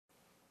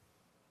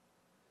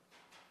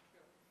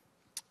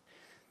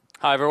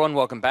Hi, everyone.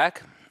 Welcome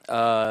back.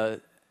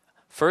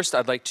 First,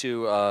 I'd like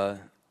to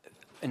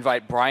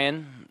invite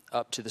Brian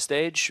up to the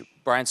stage.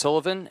 Brian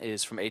Sullivan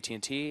is from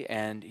AT&T,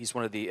 and he's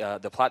one of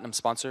the platinum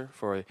sponsor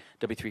for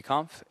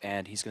W3Conf,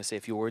 and he's going to say a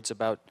few words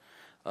about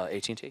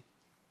AT&T.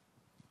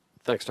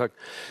 Thanks, Doug.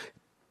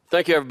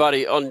 Thank you,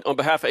 everybody. On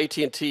behalf of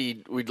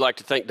AT&T, we'd like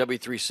to thank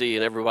W3C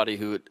and everybody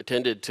who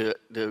attended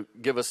to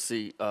give us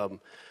the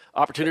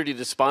opportunity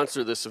to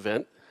sponsor this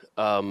event.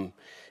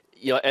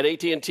 At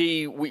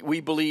AT&T,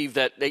 we believe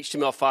that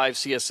HTML5,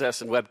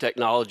 CSS, and web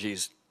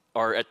technologies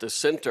are at the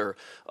center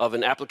of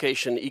an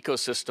application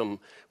ecosystem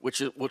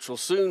which will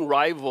soon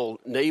rival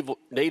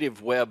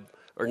native web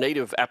or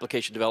native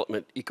application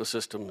development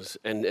ecosystems,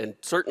 and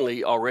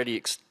certainly already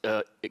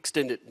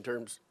exceed it in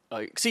terms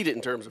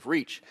of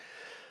reach.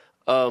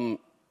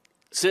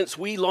 Since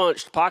we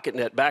launched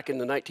PocketNet back in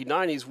the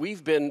 1990s,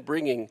 we've been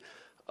bringing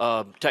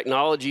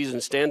technologies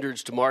and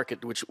standards to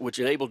market which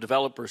enable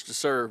developers to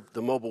serve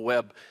the mobile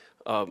web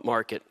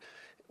market.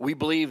 We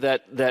believe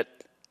that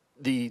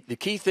the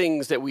key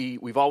things that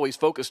we've always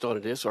focused on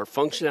in this are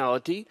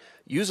functionality,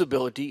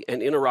 usability,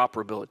 and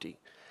interoperability.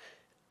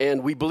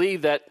 And we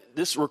believe that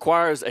this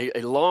requires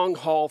a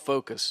long-haul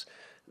focus,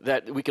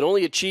 that we can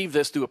only achieve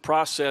this through a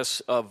process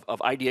of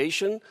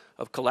ideation,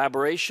 of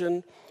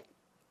collaboration,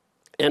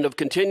 and of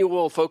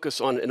continual focus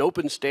on an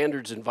open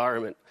standards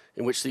environment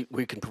in which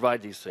we can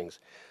provide these things.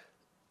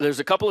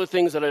 There's a couple of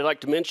things that I'd like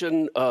to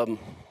mention.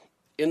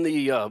 In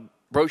the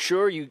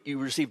brochure, you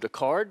received a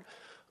card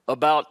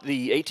about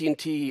the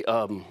AT&T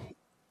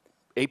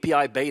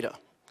API beta.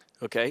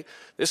 Okay,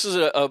 this is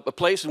a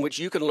place in which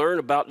you can learn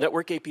about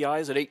network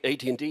APIs that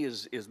AT&T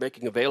is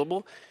making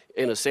available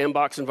in a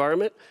sandbox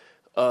environment.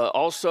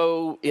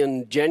 Also,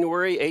 in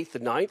January 8th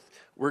and 9th,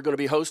 we're going to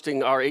be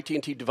hosting our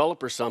AT&T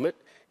Developer Summit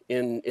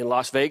in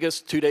Las Vegas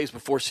 2 days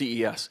before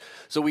CES.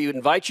 So we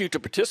invite you to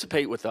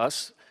participate with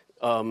us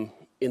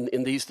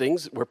in these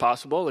things where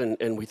possible,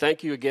 and we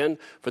thank you again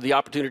for the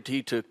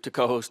opportunity to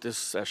co-host this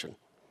session.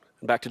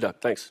 And back to Doug.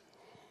 Thanks.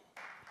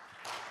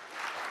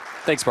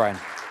 Thanks, Brian.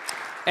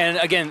 And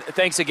again,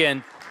 thanks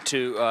again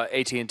to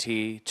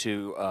AT&T,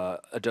 to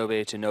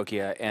Adobe, to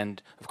Nokia,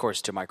 and of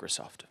course to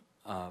Microsoft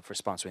for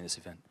sponsoring this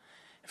event,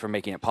 for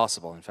making it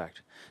possible, in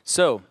fact.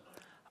 So,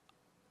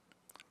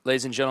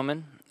 ladies and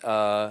gentlemen,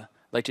 I'd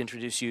like to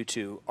introduce you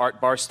to Art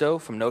Barstow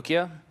from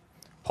Nokia,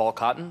 Paul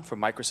Cotton from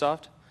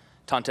Microsoft,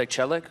 Tontek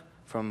Chelik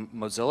from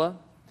Mozilla,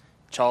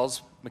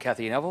 Charles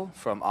McCarthy-Neville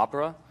from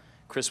Opera,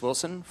 Chris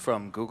Wilson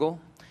from Google,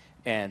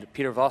 and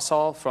Peter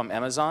Vossal from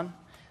Amazon.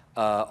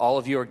 All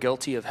of you are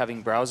guilty of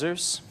having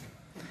browsers,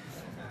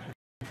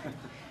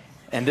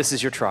 and this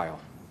is your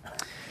trial.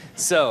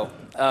 So,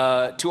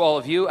 to all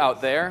of you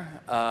out there,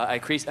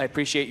 I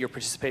appreciate your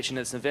participation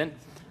in this event.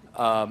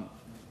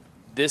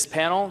 This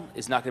panel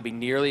is not going to be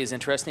nearly as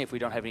interesting if we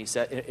don't have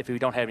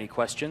any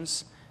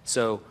questions.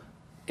 So,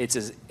 it's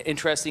as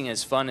interesting and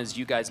as fun as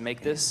you guys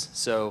make this.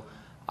 So,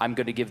 I'm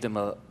going to give them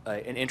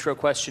an intro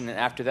question, and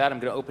after that,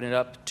 I'm going to open it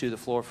up to the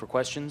floor for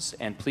questions.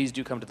 And please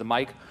do come to the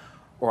mic,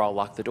 or I'll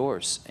lock the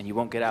doors, and you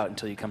won't get out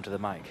until you come to the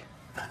mic.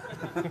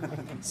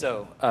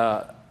 So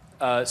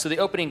the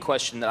opening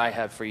question that I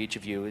have for each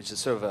of you is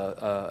just sort of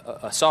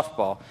a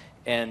softball.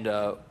 And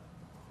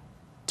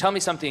tell me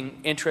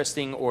something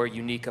interesting or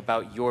unique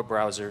about your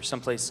browser,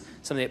 something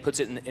that puts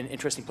it in an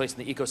interesting place in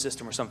the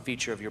ecosystem, or some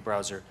feature of your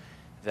browser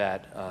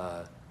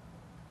that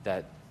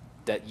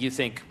you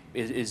think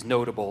is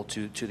notable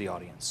to the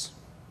audience.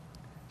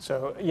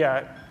 So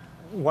yeah,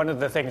 one of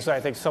the things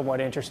I think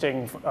somewhat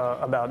interesting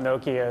about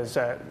Nokia is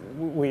that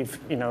we've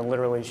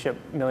literally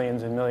shipped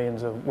millions and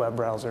millions of web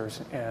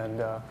browsers,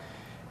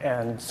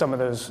 and some of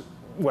those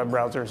web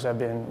browsers have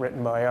been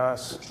written by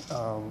us,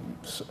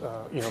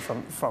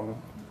 from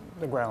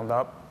the ground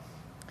up.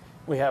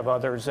 We have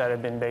others that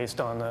have been based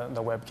on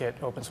the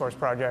WebKit open source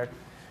project.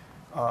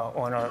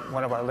 On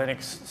one of our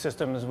Linux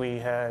systems, we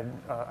had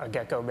a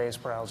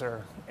Gecko-based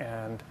browser,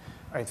 and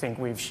I think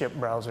we've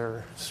shipped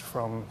browsers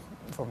from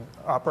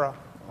Opera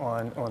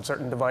on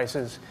certain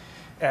devices,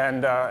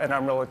 and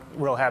I'm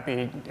real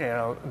happy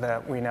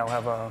that we now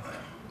have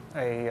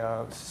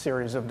a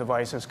series of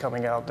devices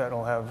coming out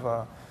that'll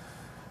have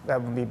that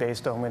will be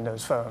based on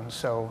Windows phones.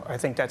 So I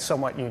think that's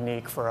somewhat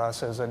unique for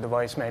us as a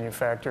device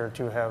manufacturer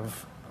to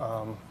have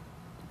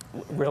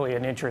really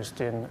an interest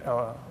in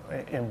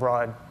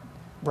broad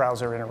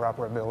browser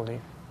interoperability.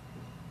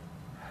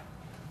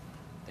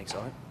 Thanks,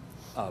 Art.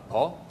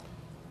 Paul?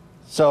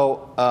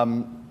 So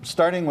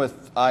starting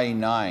with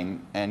IE9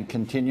 and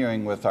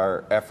continuing with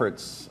our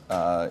efforts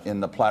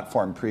in the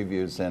platform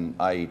previews in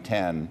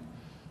IE10,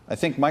 I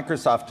think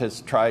Microsoft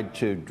has tried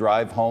to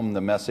drive home the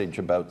message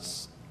about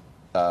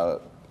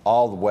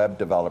all the web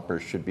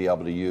developers should be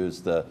able to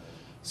use the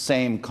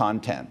same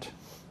content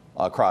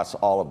across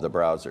all of the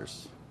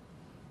browsers.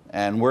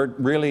 And we're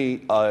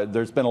really,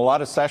 there's been a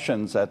lot of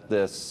sessions at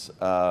this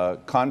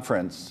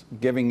conference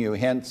giving you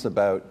hints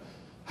about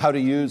how to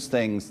use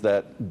things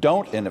that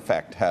don't, in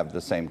effect, have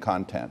the same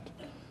content.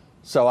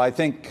 So I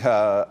think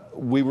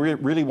we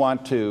really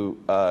want to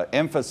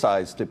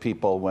emphasize to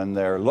people when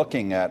they're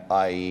looking at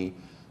IE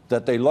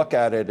that they look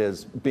at it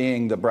as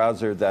being the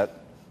browser that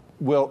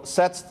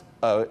sets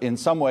in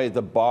some way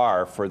the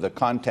bar for the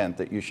content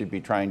that you should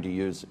be trying to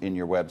use in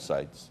your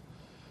websites.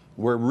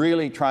 We're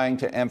really trying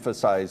to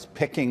emphasize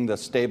picking the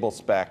stable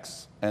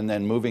specs and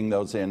then moving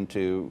those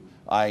into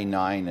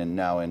IE9 and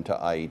now into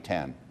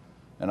IE10.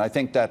 And I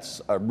think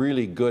that's a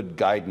really good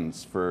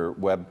guidance for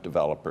web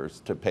developers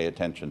to pay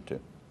attention to.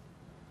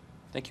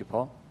 Thank you,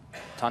 Paul.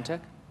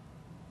 Tantek?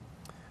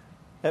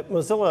 At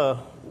Mozilla,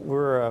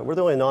 we're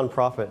the only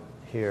nonprofit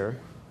here,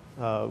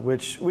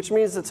 which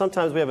means that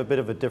sometimes we have a bit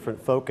of a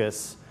different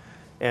focus,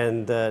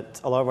 and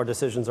that a lot of our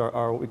decisions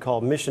are what we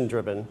call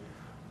mission-driven,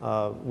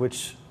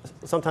 which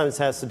sometimes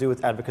has to do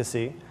with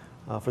advocacy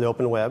for the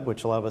open web,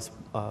 which a lot of us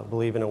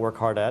believe in and work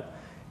hard at,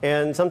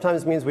 and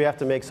sometimes means we have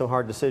to make some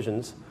hard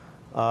decisions.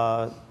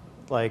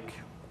 Like,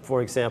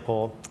 for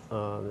example,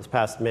 this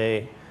past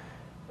May,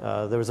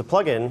 there was a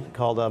plugin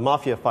called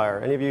Mafia Fire.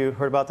 Any of you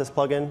heard about this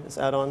plugin, this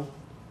add-on?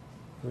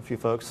 A few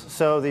folks.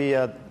 So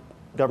the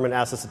government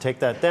asked us to take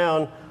that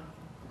down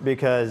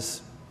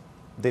because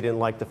they didn't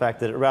like the fact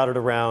that it routed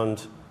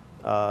around,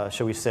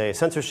 shall we say,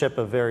 censorship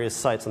of various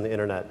sites on the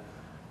internet.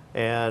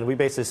 And we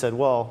basically said,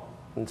 well,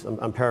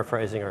 I'm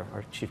paraphrasing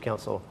our chief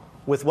counsel,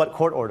 with what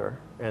court order?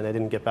 And they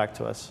didn't get back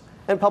to us.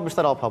 And published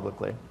that all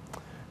publicly.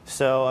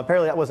 So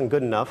apparently that wasn't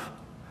good enough.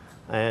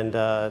 And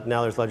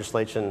now there's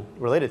legislation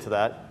related to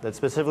that that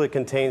specifically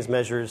contains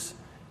measures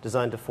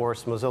designed to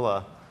force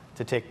Mozilla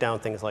to take down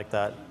things like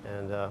that.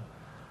 And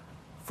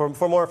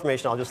for more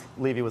information, I'll just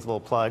leave you with a little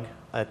plug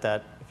at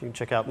that. If you can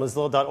check out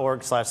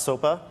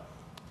mozilla.org/SOPA,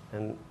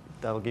 and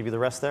that'll give you the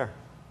rest there.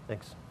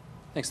 Thanks.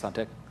 Thanks,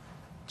 Tantek.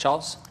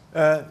 Charles?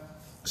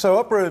 So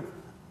Opera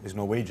is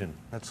Norwegian.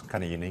 That's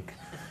kind of unique.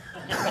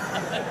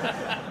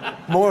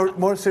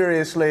 More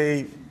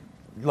seriously,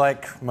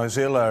 like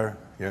Mozilla,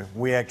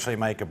 we actually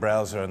make a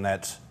browser and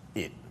that's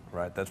it,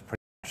 right? That's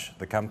pretty much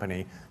the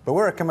company. But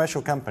we're a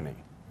commercial company.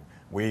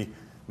 We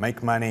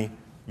make money,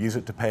 use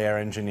it to pay our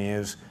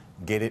engineers,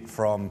 get it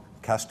from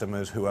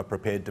customers who are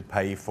prepared to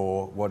pay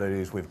for what it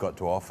is we've got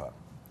to offer.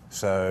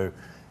 So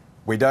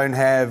we don't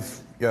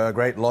have a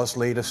great loss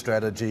leader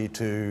strategy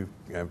to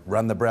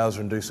run the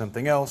browser and do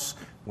something else.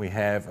 We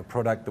have a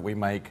product that we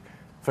make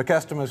for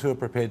customers who are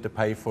prepared to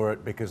pay for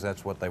it because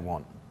that's what they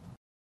want.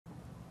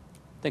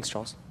 Thanks,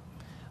 Charles.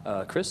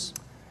 Chris?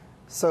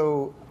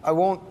 So I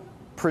won't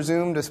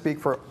presume to speak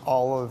for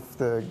all of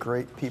the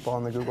great people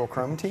on the Google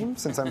Chrome team,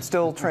 since I'm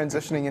still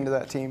transitioning into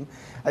that team.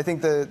 I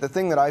think the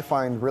thing that I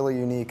find really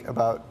unique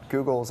about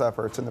Google's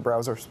efforts in the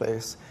browser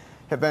space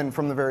have been,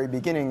 from the very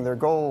beginning, their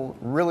goal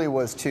really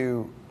was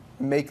to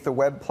make the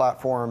web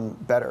platform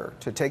better,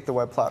 to take the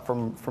web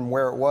platform from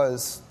where it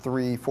was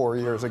 3-4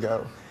 years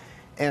ago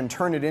and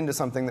turn it into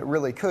something that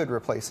really could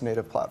replace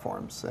native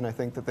platforms. And I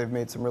think that they've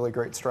made some really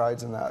great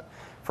strides in that,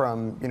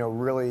 from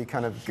really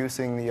kind of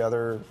goosing the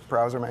other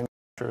browser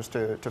manufacturers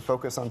to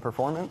focus on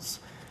performance,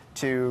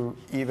 to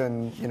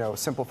even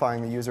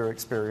simplifying the user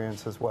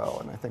experience as well.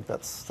 And I think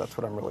that's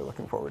what I'm really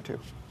looking forward to.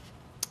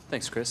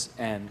 Thanks, Chris.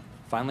 And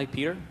finally,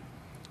 Peter?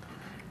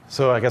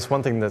 So I guess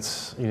one thing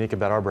that's unique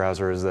about our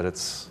browser is that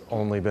it's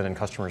only been in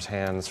customers'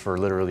 hands for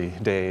literally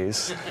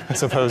days,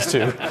 as opposed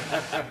to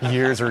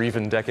years or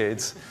even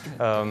decades.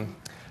 So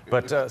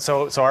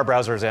our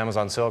browser is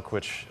Amazon Silk,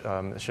 which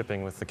is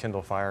shipping with the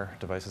Kindle Fire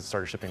devices. It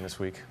started shipping this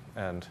week.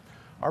 And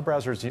our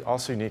browser is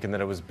also unique in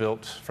that it was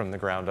built from the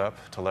ground up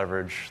to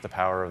leverage the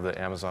power of the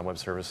Amazon Web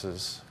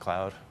Services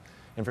cloud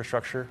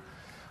infrastructure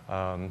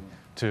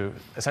to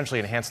essentially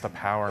enhance the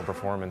power and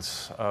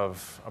performance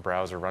of a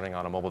browser running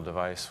on a mobile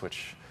device,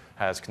 which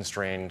has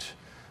constrained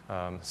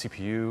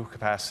CPU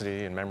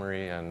capacity and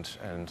memory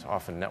and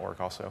often network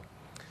also.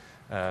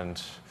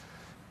 And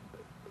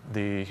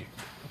the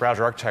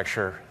browser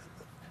architecture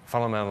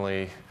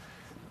fundamentally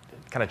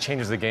kind of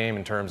changes the game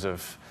in terms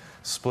of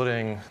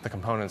splitting the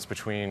components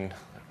between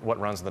what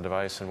runs on the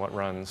device and what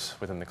runs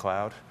within the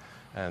cloud,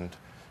 and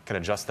can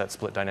adjust that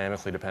split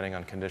dynamically depending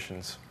on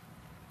conditions,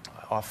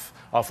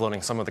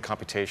 offloading some of the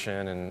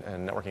computation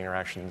and networking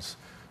interactions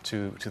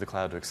to the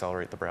cloud to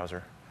accelerate the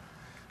browser.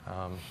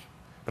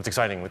 But it's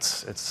exciting.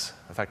 It's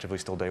effectively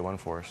still day one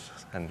for us,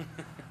 and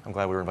I'm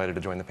glad we were invited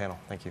to join the panel.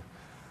 Thank you.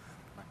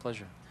 My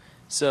pleasure.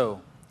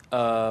 So,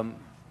 Manu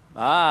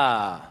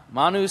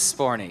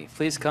Sporny,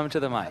 please come to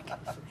the mic.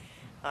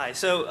 Hi.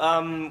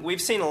 So we've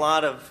seen a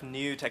lot of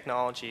new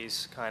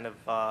technologies kind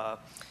of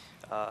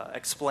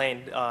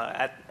explained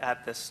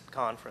at this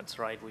conference,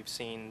 right? We've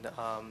seen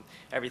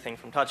everything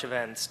from touch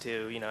events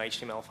to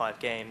HTML5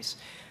 games.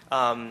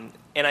 And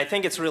I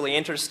think it's really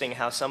interesting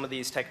how some of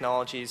these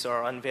technologies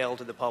are unveiled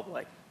to the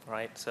public,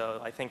 right?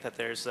 So I think that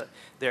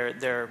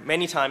there are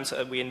many times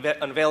we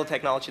unveil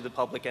technology to the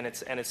public and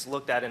it's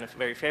looked at in a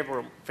very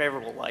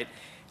favorable light,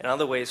 and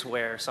other ways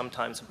where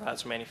sometimes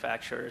browser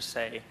manufacturers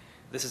say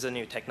this is a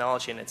new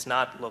technology and it's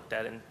not looked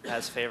at in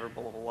as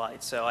favorable of a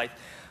light. So I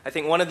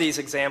think one of these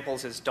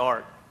examples is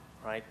Dart,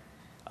 right?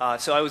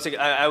 So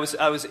I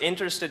was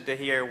interested to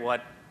hear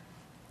what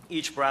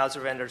each browser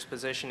vendor's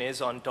position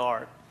is on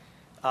Dart,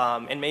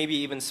 and maybe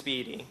even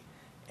Speedy.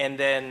 And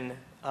then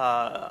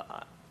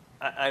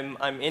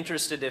I'm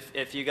interested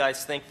if you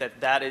guys think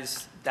that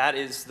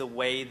is the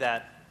way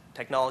that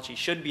technology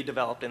should be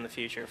developed in the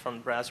future from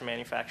browser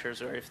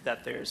manufacturers, or if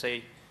that there's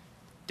a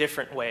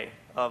different way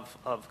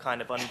of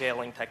kind of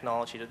unveiling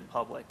technology to the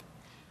public.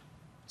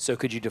 So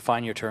could you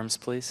define your terms,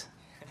 please?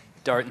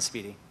 Dart and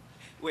Speedy.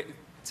 Wait,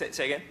 say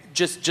again?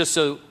 Just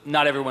so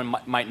not everyone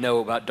might know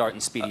about Dart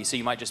and Speedy, so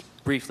you might just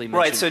briefly mention.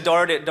 Right, so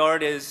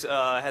Dart is,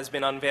 has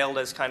been unveiled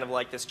as kind of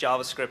like this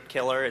JavaScript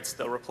killer. It's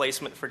the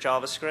replacement for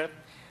JavaScript.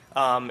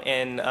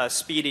 And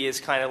Speedy is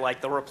kind of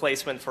like the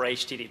replacement for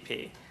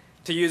HTTP.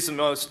 To use the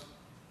most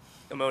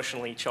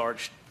emotionally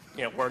charged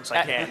words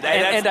I can.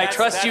 And I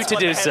trust you to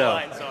do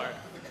so.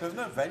 There's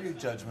no value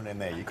judgment in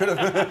there. You could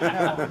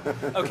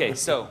have. Okay,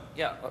 so,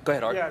 yeah, go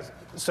ahead, Art. Yeah,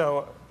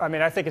 so, I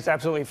mean, I think it's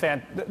absolutely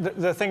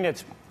the thing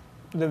that's,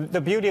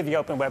 the beauty of the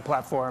Open Web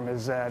Platform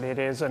is that it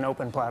is an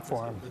open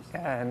platform,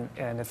 and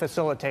it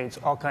facilitates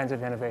all kinds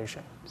of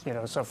innovation.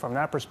 So from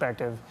that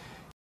perspective,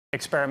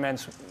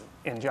 experiments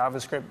in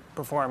JavaScript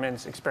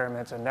performance,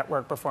 experiments in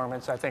network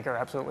performance, I think are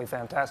absolutely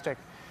fantastic.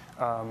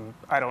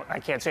 I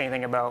can't say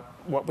anything about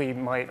what we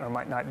might or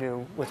might not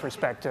do with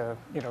respect to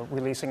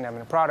releasing them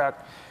in a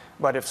product,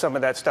 but if some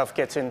of that stuff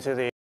gets into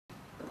the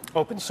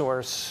open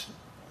source,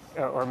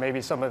 or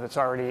maybe some of it's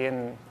already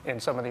in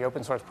some of the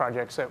open source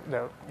projects that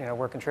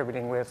we're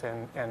contributing with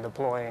and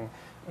deploying,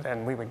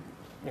 then we would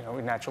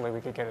naturally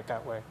we could get it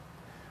that way.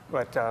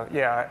 But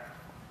yeah,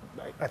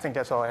 I think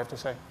that's all I have to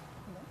say.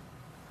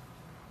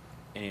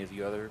 Any of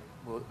you other?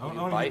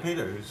 Only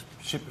Peter, who's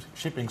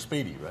shipping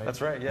Speedy, right?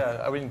 That's right.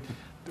 Yeah. I mean,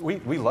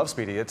 we love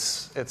Speedy.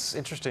 It's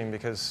interesting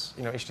because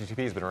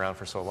HTTP has been around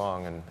for so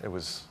long, and it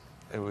was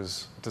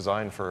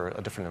designed for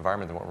a different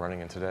environment than what we're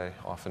running in today,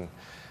 often.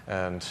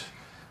 And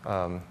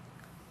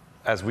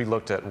as we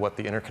looked at what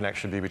the interconnect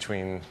should be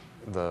between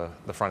the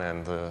front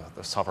end, the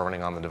software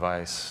running on the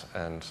device,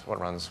 and what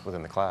runs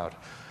within the cloud,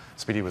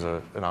 Speedy was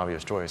an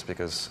obvious choice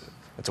because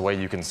it's a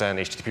way you can send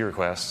HTTP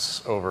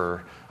requests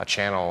over a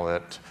channel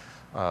that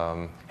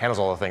handles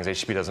all the things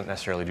HTTP doesn't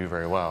necessarily do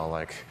very well,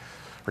 like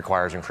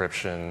requires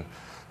encryption,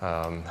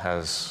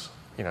 has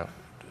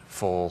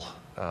full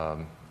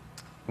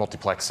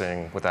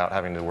multiplexing without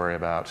having to worry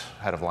about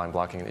head-of-line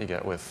blocking that you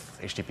get with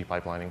HTTP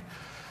pipelining.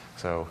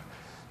 So,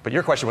 but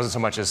your question wasn't so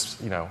much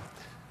as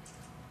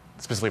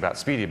specifically about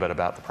Speedy, but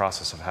about the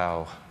process of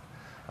how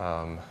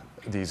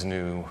these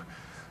new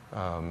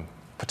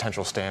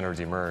potential standards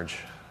emerge.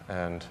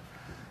 And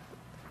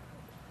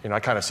I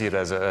kind of see it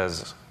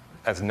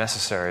as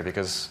necessary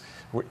because,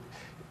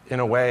 in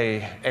a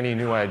way, any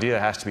new idea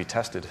has to be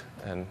tested,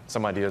 and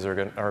some ideas are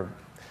going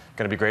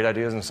to be great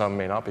ideas, and some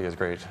may not be as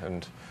great.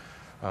 And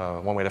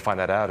one way to find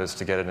that out is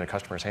to get it in a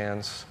customer's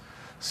hands,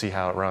 see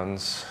how it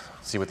runs,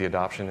 see what the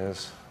adoption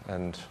is,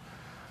 and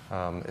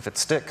if it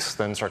sticks,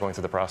 then start going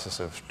through the process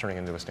of turning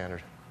it into a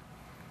standard.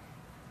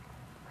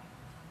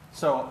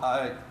 So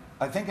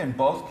I think in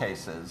both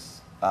cases,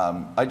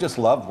 I just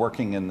love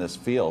working in this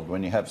field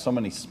when you have so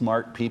many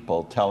smart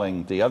people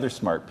telling the other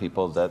smart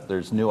people that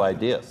there's new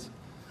ideas.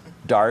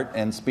 Dart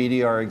and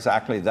Speedy are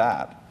exactly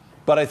that.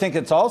 But I think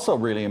it's also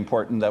really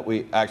important that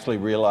we actually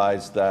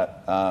realize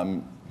that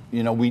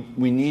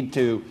we need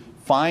to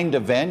find a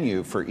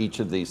venue for each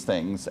of these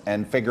things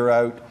and figure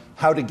out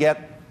how to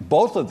get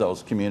both of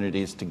those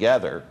communities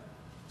together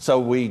so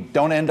we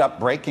don't end up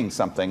breaking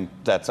something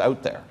that's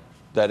out there,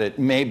 that it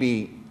may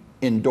be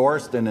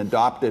endorsed and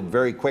adopted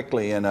very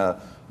quickly in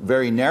a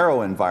very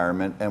narrow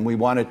environment, and we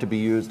want it to be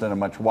used in a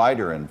much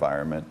wider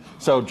environment.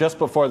 So just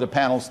before the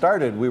panel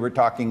started, we were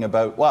talking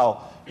about,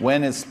 well,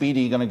 when is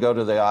Speedy going to go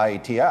to the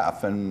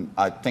IETF? And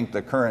I think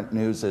the current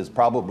news is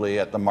probably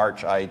at the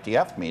March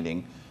IETF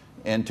meeting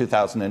in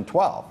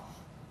 2012,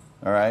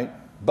 all right?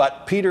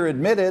 But Peter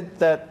admitted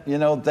that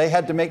they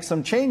had to make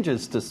some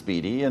changes to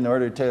Speedy in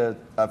order to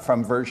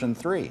from version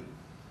 3.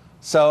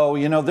 So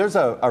there's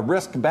a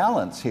risk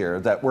balance here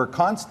that we're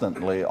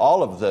constantly,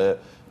 all of the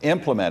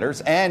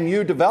implementers and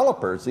you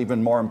developers,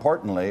 even more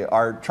importantly,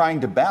 are trying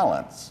to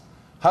balance.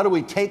 How do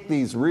we take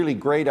these really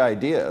great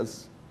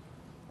ideas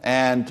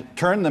and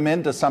turn them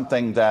into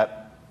something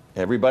that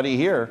everybody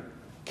here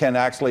can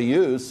actually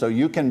use so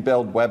you can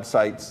build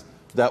websites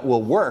that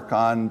will work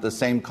on the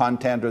same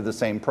content or the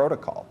same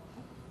protocol?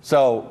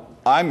 So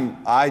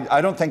I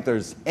don't think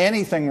there's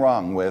anything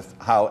wrong with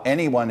how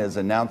anyone is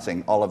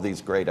announcing all of these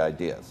great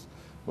ideas.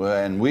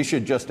 And we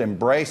should just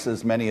embrace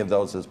as many of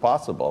those as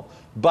possible.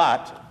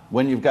 But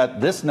when you've got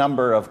this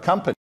number of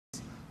companies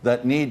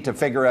that need to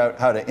figure out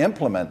how to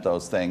implement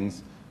those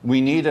things,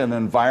 we need an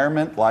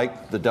environment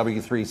like the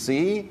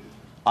W3C,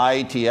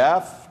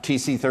 IETF,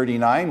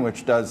 TC39,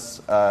 which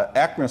does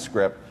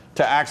ECMAScript,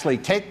 to actually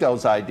take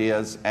those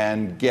ideas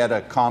and get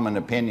a common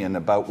opinion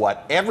about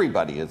what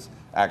everybody is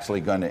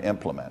actually going to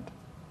implement.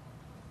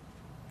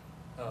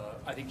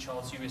 I think,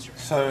 Charles, you raised your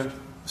hand.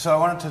 So I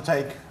wanted to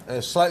take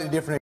a slightly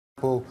different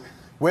example,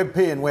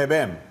 WebP and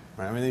WebM.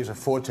 Right? I mean, these are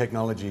 4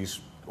 technologies,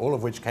 all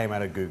of which came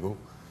out of Google.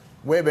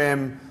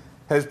 WebM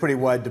has pretty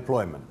wide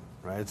deployment.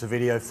 right? It's a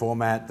video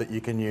format that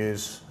you can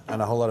use,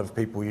 and a whole lot of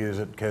people use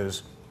it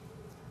because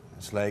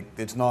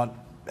it's not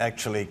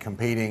actually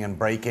competing and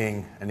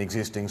breaking an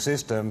existing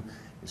system.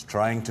 It's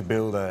trying to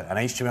build an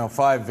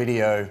HTML5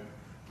 video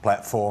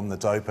platform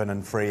that's open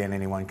and free and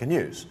anyone can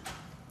use.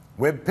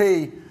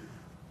 WebP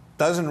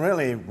doesn't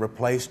really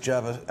replace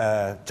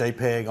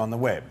JPEG on the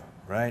web,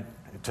 right?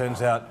 It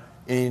turns out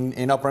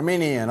in Opera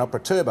Mini and Opera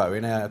Turbo,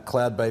 in our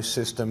cloud-based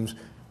systems,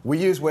 we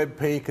use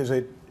WebP because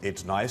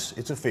it's nice,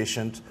 it's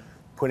efficient.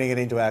 Putting it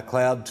into our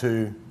cloud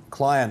to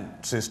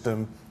client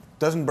system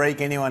doesn't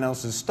break anyone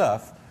else's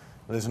stuff.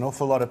 There's an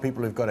awful lot of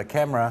people who've got a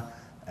camera,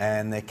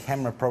 and their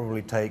camera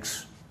probably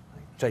takes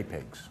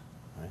JPEGs.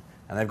 Right?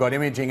 And they've got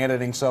imaging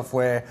editing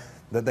software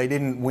that they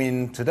didn't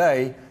win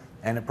today,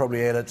 and it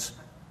probably edits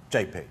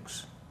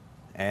JPEGs.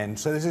 And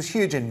so there's this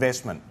huge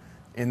investment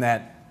in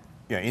that,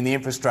 in the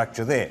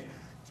infrastructure there.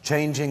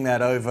 Changing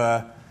that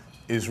over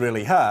is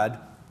really hard.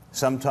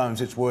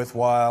 Sometimes it's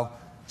worthwhile.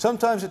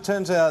 Sometimes it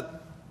turns out,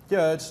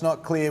 it's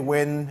not clear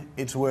when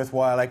it's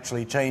worthwhile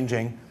actually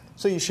changing.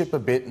 So you ship a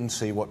bit and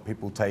see what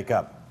people take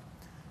up.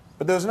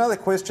 But there was another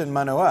question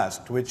Manu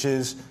asked, which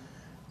is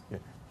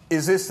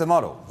this the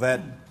model?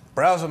 That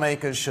browser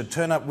makers should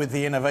turn up with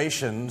the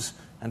innovations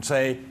and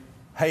say,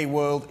 hey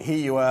world, here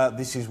you are,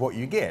 this is what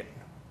you get?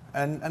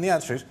 And the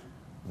answer is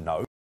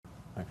no.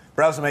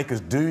 Browser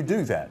makers do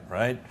that,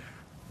 right?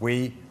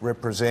 We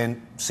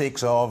represent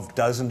 6 of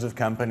dozens of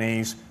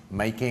companies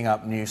making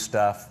up new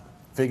stuff,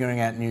 figuring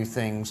out new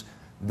things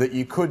that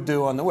you could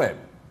do on the web.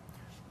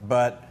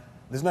 But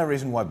there's no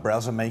reason why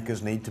browser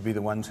makers need to be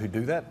the ones who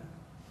do that.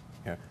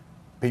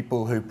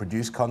 People who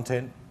produce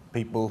content,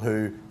 people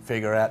who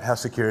figure out how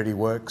security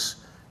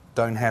works,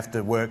 don't have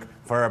to work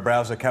for a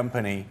browser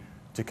company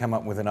to come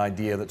up with an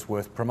idea that's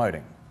worth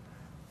promoting.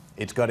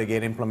 It's got to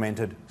get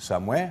implemented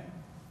somewhere.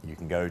 You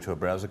can go to a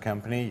browser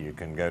company, you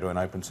can go to an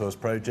open source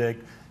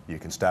project, you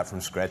can start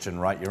from scratch and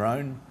write your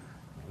own.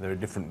 There are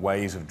different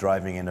ways of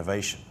driving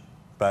innovation.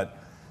 But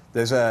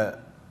there's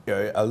a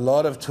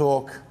lot of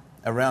talk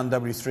around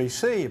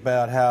W3C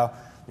about how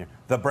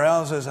the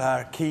browsers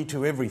are key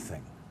to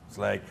everything. It's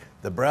like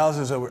the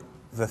browsers are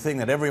the thing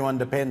that everyone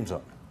depends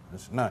on.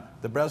 No,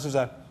 the browsers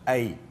are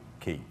a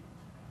key.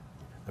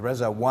 The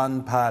browsers are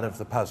one part of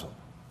the puzzle.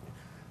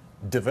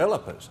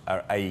 Developers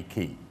are a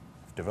key.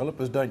 If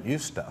developers don't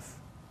use stuff,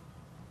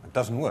 it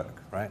doesn't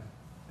work, right?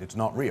 It's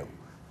not real.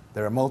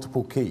 There are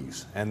multiple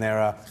keys, and there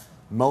are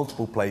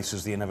multiple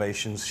places the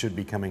innovations should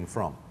be coming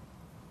from.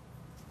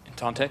 And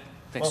Tontek?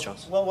 Thanks,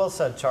 Charles. Well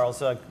said, Charles.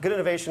 Good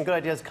innovation, good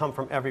ideas come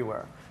from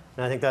everywhere.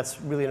 And I think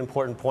that's really an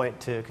important point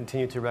to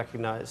continue to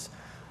recognize.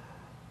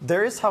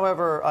 There is,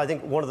 however, I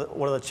think one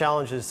of the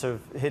challenges sort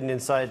of hidden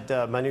inside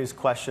Manu's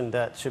question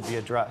that should be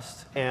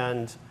addressed.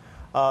 And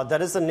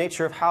that is the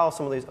nature of how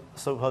some of these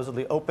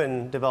supposedly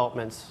open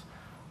developments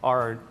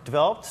are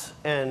developed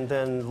and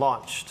then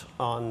launched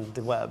on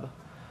the web.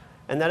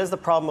 And that is the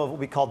problem of what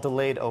we call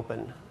delayed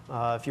open.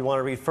 If you want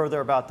to read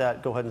further about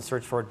that, go ahead and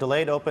search for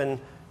delayed open,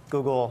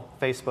 Google,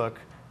 Facebook,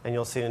 and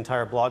you'll see an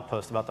entire blog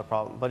post about the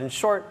problem. But in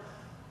short,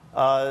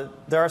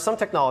 there are some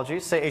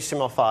technologies, say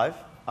HTML5,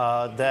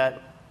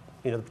 that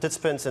the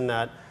participants in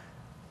that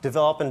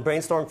develop and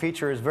brainstorm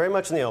features very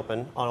much in the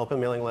open, on open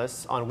mailing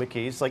lists, on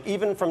wikis, like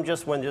even from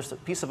just when just a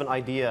piece of an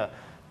idea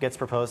gets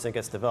proposed and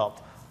gets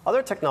developed.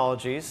 Other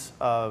technologies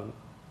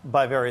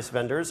by various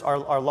vendors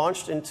are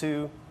launched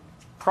into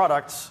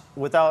products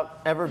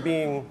without ever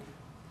being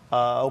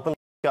openly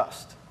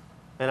discussed.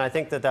 And I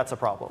think that that's a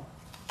problem.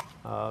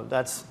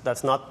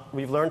 That's not,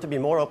 we've learned to be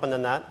more open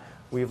than that.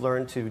 We've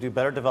learned to do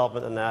better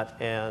development than that.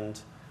 And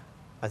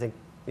I think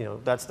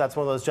that's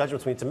one of those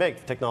judgments we need to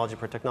make, technology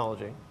per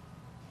technology.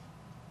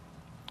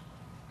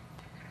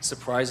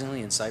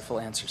 Surprisingly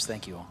insightful answers.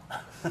 Thank you all.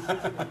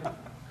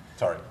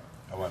 Sorry,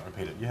 I won't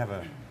repeat it. You have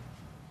a...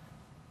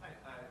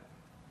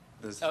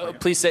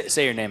 Please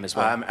say your name as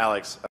well. I'm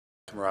Alex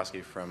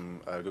Komorowski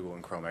from Google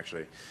and Chrome,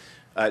 actually.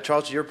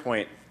 Charles, to your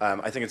point,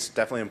 I think it's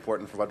definitely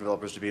important for web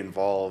developers to be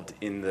involved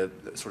in the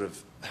sort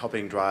of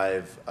helping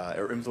drive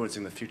or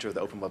influencing the future of the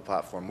open web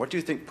platform. What do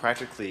you think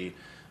practically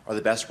are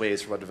the best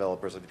ways for web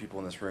developers, like the people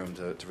in this room,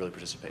 to really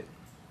participate?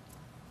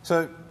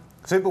 So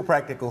simple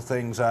practical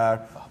things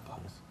are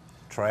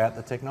try out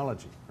the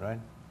technology, right?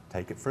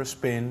 Take it for a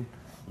spin,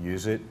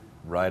 use it,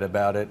 write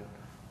about it,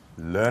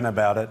 learn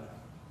about it,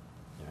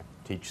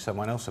 teach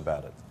someone else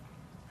about it.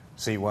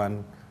 See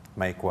one,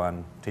 make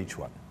one, teach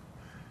one.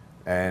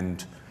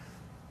 And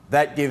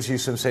that gives you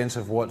some sense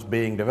of what's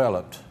being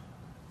developed,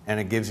 and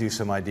it gives you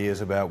some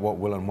ideas about what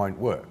will and won't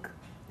work.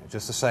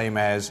 Just the same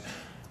as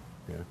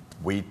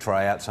we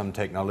try out some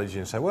technology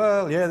and say,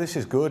 well, yeah, this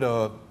is good,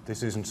 or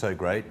this isn't so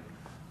great.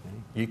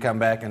 You come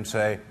back and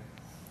say,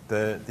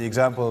 the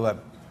example that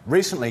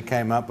recently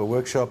came up, a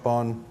workshop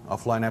on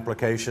offline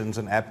applications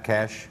and app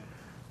cache.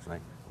 It's like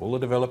all the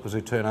developers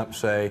who turn up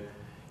say,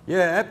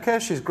 yeah, app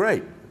cache is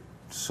great,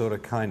 sort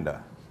of,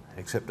 kinda,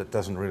 except it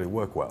doesn't really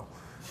work well.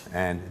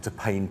 And it's a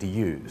pain to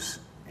use,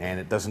 and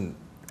it doesn't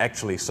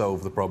actually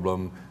solve the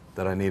problem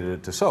that I needed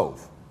it to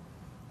solve.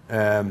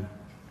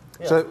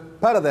 So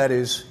part of that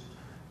is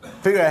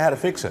figure out how to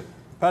fix it.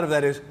 Part of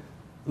that is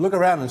look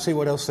around and see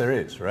what else there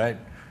is, right?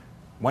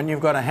 When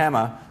you've got a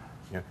hammer,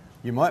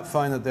 you might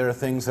find that there are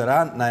things that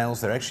aren't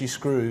nails, they're actually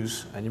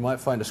screws, and you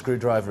might find a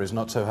screwdriver is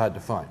not so hard to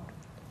find.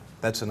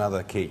 That's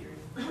another key.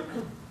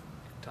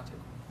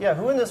 Yeah,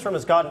 who in this room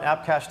has gotten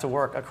App Cache to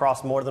work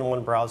across more than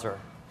one browser?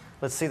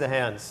 Let's see the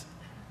hands.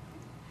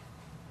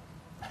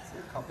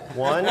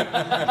 1, 2.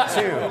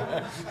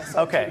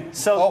 Okay,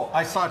 so... Oh,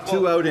 I saw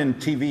two out in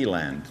TV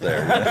land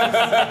there.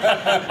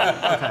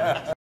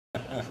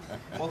 Okay.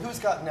 Well, who's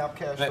gotten App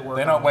Cache to work?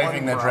 They're not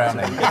waving, they're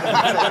drowning.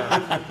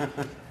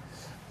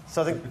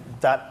 So I think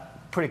that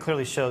pretty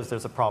clearly shows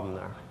there's a problem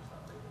there.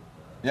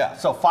 Yeah,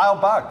 so file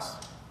bugs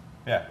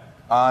Yeah.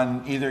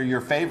 on either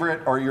your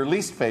favorite or your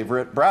least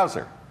favorite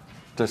browser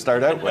to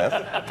start out with.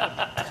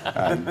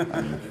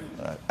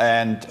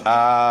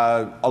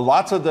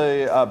 Lots of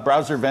the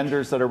browser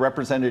vendors that are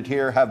represented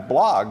here have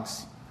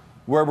blogs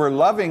where we're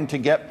loving to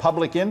get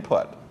public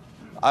input.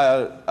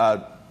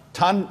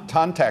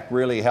 Tontech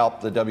really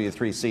helped the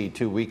W3C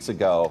 2 weeks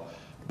ago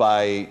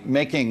by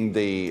making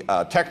the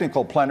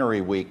technical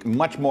plenary week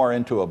much more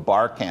into a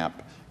bar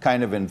camp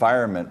kind of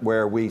environment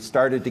where we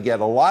started to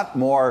get a lot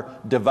more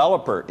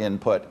developer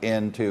input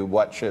into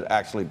what should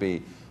actually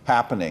be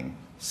happening.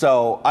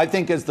 So I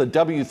think as the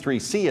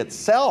W3C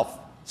itself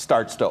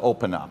starts to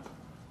open up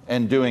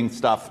and doing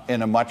stuff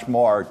in a much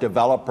more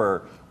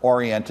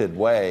developer-oriented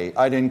way,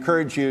 I'd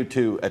encourage you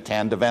to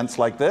attend events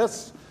like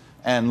this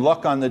and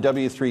look on the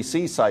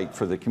W3C site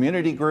for the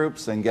community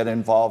groups and get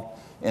involved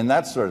in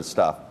that sort of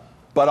stuff.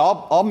 But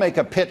I'll make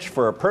a pitch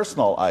for a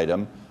personal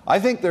item. I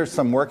think there's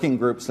some working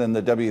groups in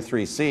the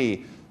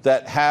W3C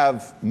that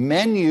have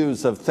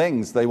menus of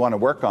things they want to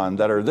work on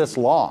that are this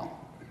long.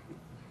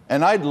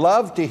 And I'd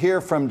love to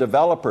hear from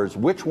developers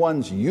which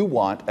ones you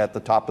want at the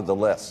top of the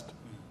list.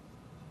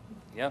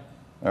 Yeah.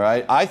 All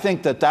right. I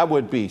think that that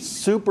would be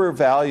super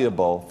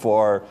valuable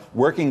for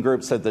working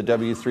groups at the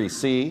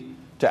W3C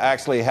to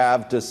actually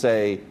have to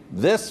say,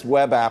 this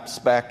web app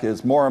spec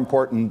is more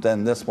important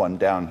than this one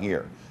down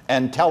here.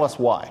 And tell us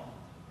why.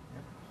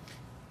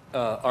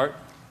 Art?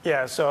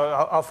 Yeah, so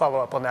I'll follow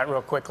up on that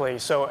real quickly.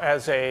 So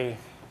as a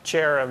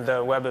chair of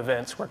the Web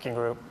Events Working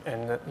Group,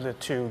 and the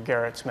two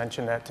Garretts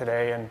mentioned that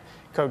today, and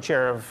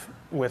co-chair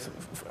with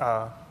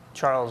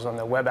Charles on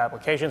the Web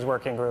Applications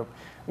Working Group,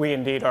 we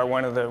indeed are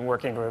one of the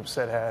working groups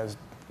that has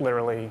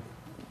literally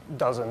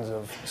dozens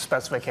of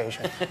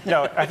specifications.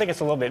 No, I think it's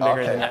a little bit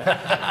bigger than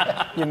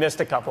that. You missed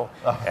a couple.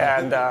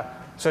 And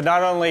so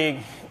not only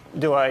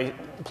do I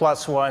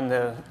 +1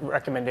 the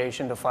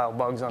recommendation to file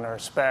bugs on our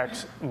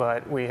specs,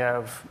 but we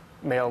have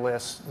mail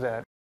lists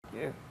that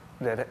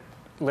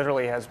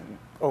literally has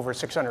over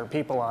 600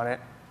 people on it.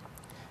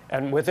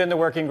 And within the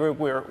working group,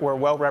 we're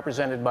well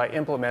represented by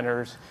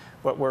implementers,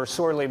 but we're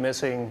sorely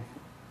missing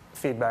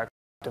feedback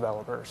from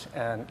developers.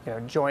 And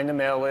join the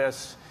mail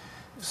lists,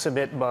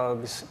 submit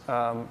bugs.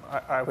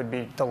 I would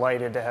be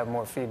delighted to have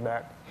more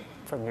feedback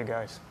from you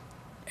guys.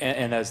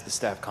 And as the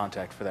staff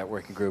contact for that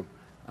working group,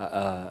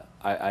 I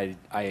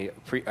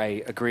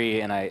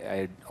agree, and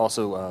I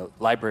also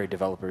library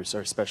developers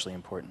are especially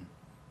important,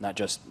 not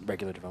just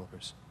regular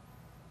developers.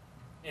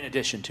 In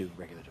addition to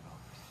regular developers.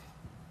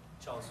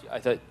 Charles, I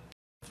thought,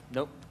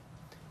 nope.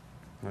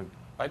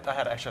 I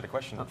actually had a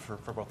question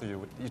for both of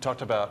you. You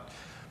talked about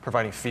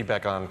providing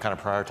feedback on kind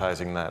of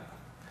prioritizing that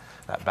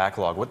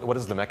backlog. What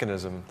is the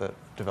mechanism that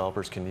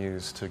developers can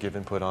use to give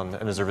input on,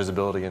 and is there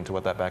visibility into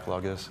what that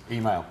backlog is?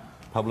 Email,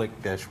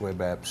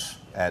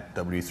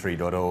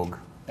 public-webapps@w3.org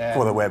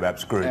for the web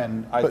apps group.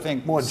 And I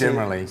think more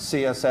generally,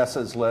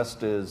 CSS's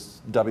list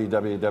is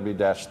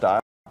www-style.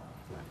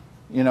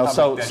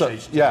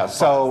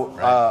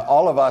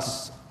 All of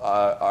us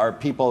are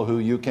people who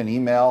you can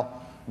email.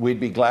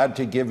 We'd be glad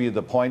to give you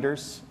the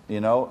pointers,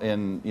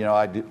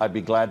 I'd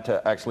be glad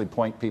to actually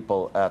point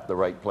people at the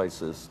right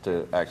places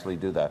to actually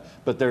do that.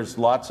 But there's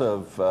lots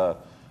of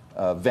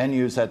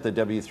venues at the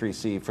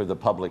W3C for the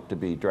public to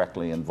be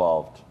directly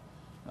involved.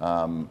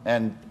 I'm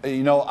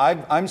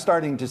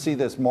starting to see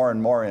this more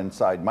and more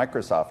inside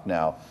Microsoft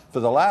now. For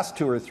the last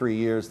 2 or 3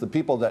 years, the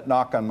people that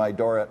knock on my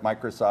door at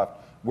Microsoft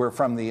were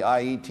from the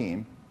IE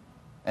team.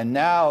 And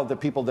now the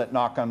people that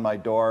knock on my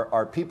door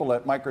are people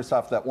at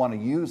Microsoft that want to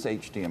use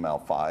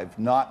HTML5,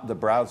 not the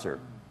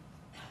browser,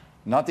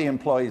 not the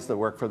employees that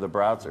work for the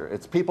browser.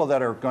 It's people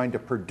that are going to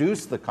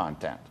produce the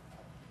content.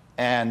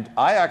 And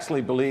I actually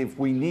believe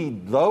we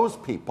need those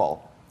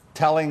people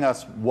telling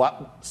us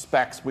what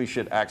specs we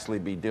should actually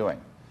be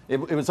doing. It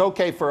was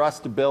okay for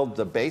us to build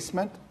the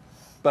basement,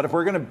 but if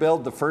we're going to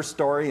build the first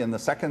story and the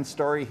second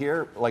story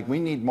here, we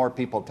need more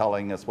people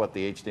telling us what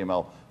the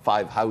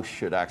HTML5 house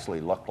should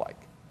actually look like.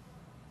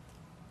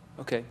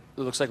 Okay, it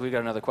looks like we've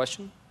got another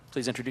question.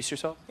 Please introduce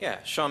yourself. Yeah,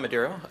 Sean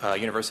Madero,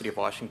 University of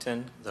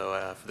Washington.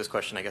 Though for this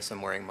question, I guess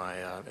I'm wearing my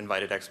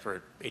invited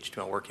expert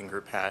HTML working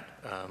group hat.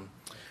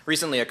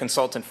 Recently, a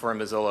consultant for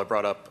Mozilla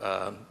brought up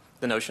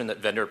the notion that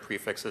vendor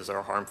prefixes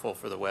are harmful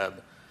for the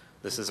web.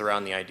 This is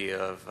around the idea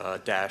of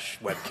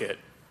 -WebKit,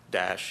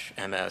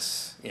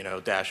 -MS,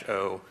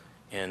 -O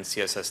in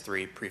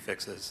CSS3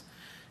 prefixes.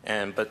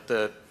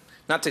 But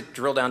not to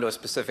drill down to a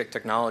specific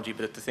technology,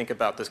 but to think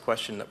about this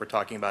question that we're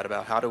talking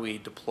about how do we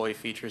deploy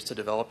features to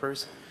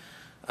developers?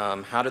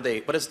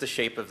 What is the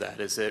shape of that?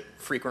 Is it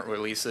frequent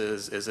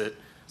releases? Is it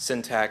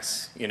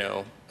syntax,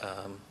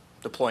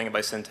 deploying it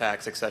by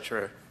syntax, et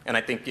cetera? And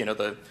I think,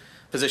 the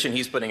position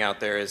he's putting out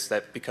there is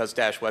that because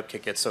Dash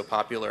WebKit gets so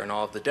popular in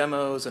all of the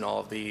demos and all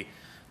of the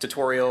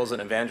tutorials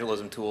and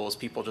evangelism tools,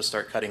 people just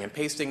start cutting and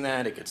pasting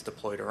that. It gets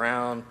deployed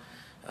around.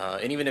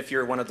 And even if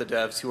you're one of the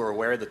devs who are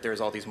aware that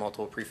there's all these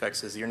multiple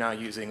prefixes, you're now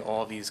using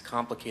all these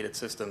complicated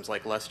systems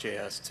like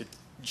Less.js to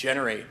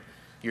generate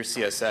your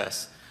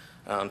CSS.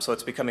 So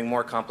it's becoming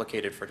more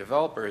complicated for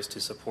developers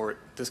to support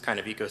this kind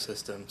of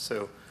ecosystem.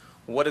 So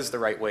what is the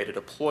right way to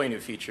deploy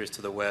new features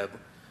to the web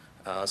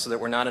so that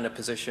we're not in a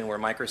position where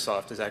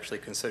Microsoft is actually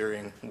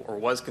considering or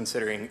was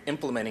considering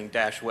implementing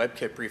Dash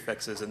WebKit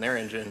prefixes in their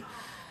engine?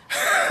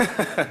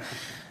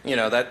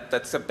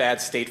 That's a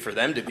bad state for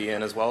them to be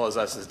in as well as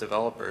us as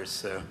developers.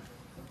 So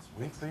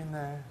we've been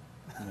there.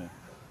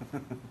 Yeah.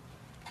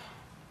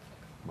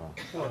 Well,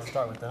 let's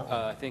start with that one.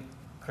 I think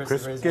Chris,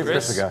 give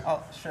Chris a go.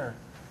 Oh, sure.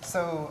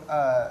 So,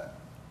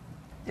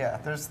 yeah,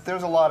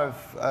 there's a lot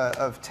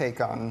of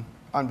take on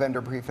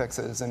vendor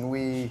prefixes, and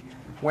we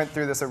went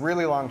through this a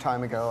really long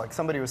time ago. Like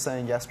somebody was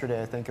saying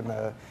yesterday, I think in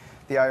the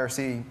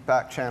IRC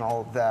back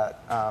channel,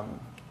 that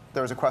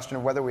there was a question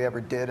of whether we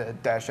ever did a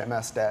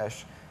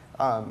 -ms-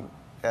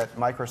 at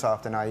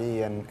Microsoft and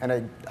IE,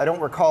 and I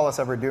don't recall us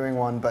ever doing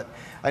one, but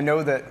I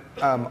know that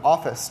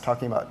Office,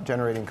 talking about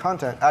generating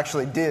content,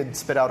 actually did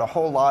spit out a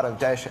whole lot of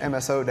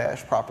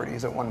 -mso-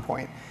 properties at one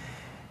point.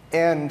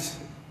 And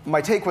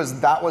my take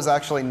was that was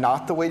actually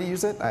not the way to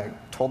use it. I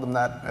told them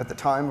that at the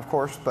time, of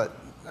course, but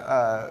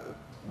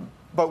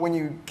when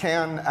you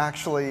can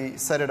actually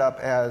set it up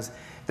as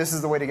this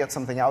is the way to get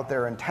something out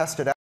there and test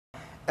it out,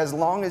 as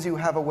long as you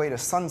have a way to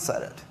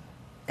sunset it,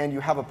 and you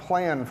have a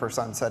plan for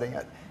sunsetting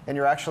it, and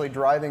you're actually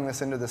driving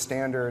this into the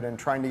standard and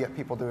trying to get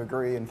people to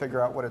agree and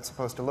figure out what it's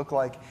supposed to look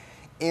like,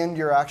 and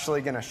you're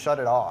actually going to shut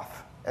it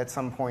off at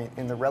some point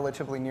in the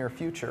relatively near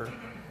future.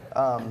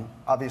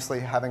 Obviously,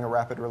 having a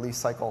rapid release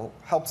cycle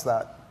helps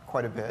that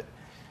quite a bit.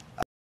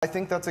 I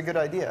think that's a good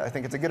idea. I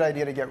think it's a good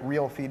idea to get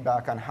real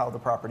feedback on how the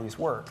properties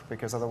work,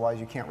 because otherwise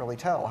you can't really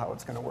tell how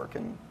it's going to work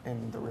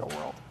in the real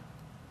world.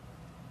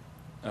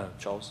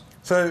 Charles?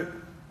 So,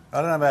 I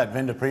don't know about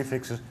vendor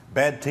prefixes.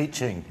 Bad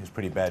teaching is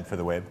pretty bad for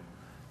the web.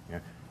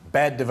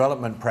 Bad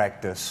development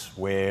practice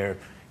where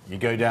you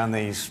go down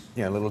these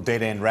little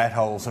dead-end rat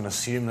holes and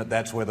assume that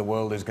that's where the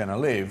world is going to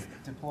live.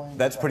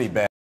 That's pretty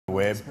bad for the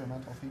web.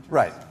 Experimental features.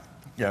 Right.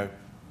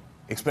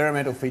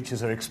 Experimental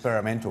features are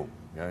experimental.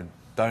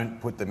 Don't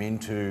put them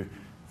into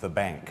the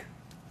bank.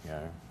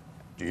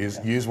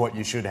 Use what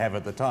you should have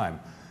at the time.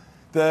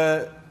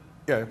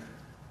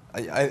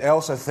 I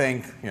also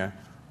think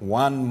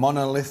one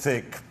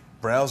monolithic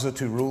browser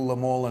to rule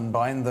them all and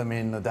bind them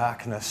in the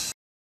darkness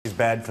is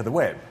bad for the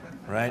web,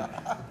 right?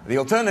 The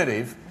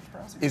alternative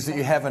is that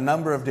you have a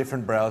number of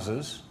different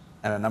browsers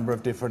and a number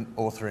of different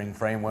authoring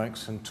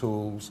frameworks and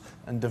tools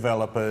and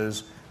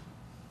developers,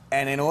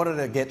 and in order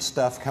to get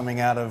stuff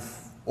coming out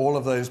of all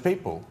of those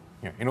people,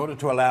 in order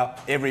to allow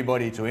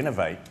everybody to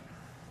innovate,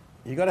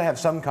 you've got to have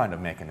some kind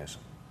of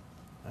mechanism.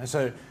 And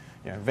so,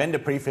 vendor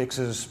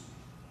prefixes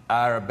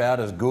are about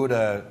as good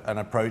an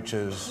approach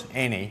as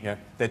any.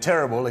 They're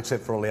terrible,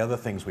 except for all the other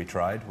things we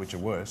tried, which are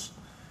worse.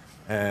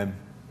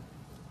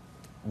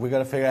 We've got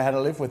to figure out how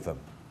to live with them.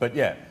 But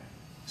yeah,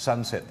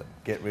 sunset them,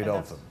 get rid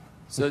of them.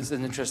 So it's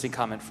an interesting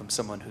comment from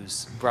someone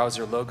whose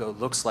browser logo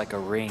looks like a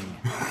ring.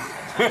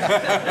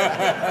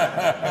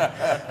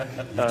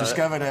 You've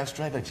discovered our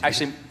strategy.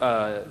 Actually,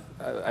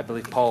 I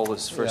believe Paul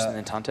was first and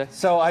then Tante.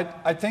 So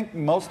I think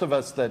most of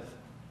us that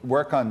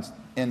work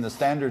in the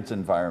standards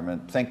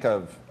environment think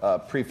of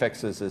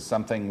prefixes as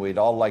something we'd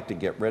all like to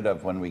get rid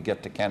of when we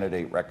get to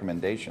candidate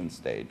recommendation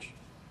stage.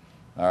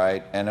 All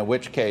right, and in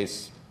which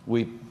case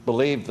we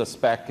believe the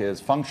spec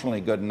is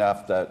functionally good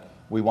enough that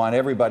we want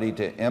everybody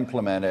to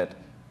implement it,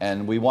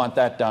 and we want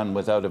that done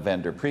without a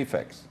vendor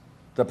prefix.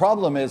 The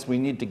problem is we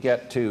need to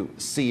get to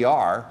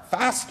CR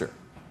faster.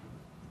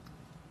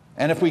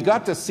 And if we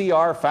got to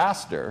CR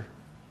faster,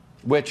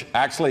 which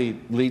actually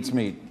leads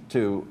me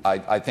to,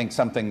 I think,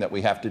 something that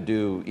we have to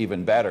do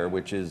even better,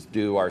 which is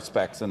do our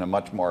specs in a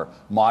much more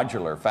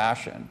modular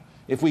fashion.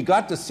 If we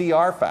got to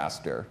CR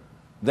faster,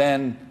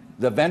 then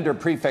the vendor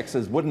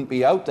prefixes wouldn't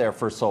be out there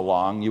for so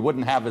long. You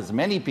wouldn't have as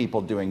many people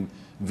doing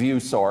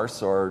view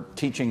source or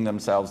teaching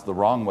themselves the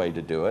wrong way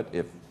to do it,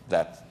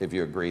 if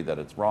you agree that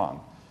it's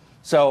wrong.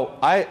 So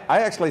I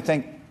actually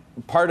think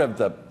part of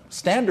the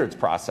standards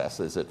process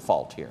is at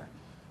fault here.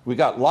 We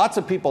got lots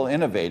of people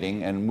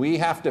innovating, and we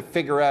have to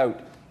figure out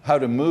how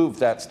to move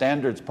that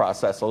standards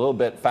process a little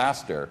bit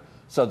faster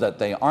so that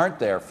they aren't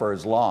there for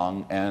as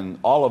long, and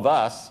all of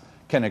us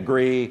can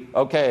agree,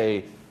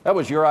 okay, that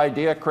was your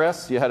idea,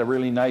 Chris. You had a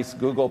really nice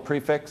Google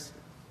prefix.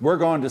 We're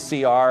going to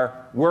CR.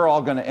 We're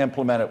all going to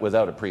implement it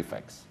without a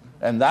prefix.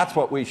 And that's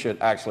what we should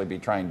actually be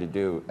trying to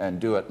do, and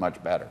do it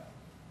much better.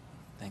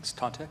 Thanks.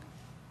 Tante?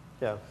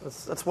 Yeah,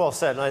 that's well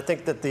said. And I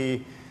think that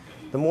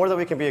the more that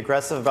we can be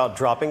aggressive about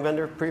dropping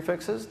vendor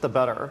prefixes, the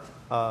better.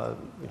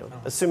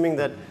 Assuming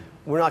that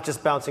we're not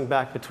just bouncing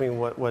back between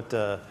what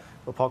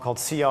Paul called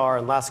CR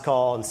and last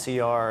call and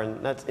CR,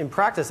 and that's, in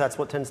practice, that's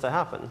what tends to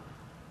happen.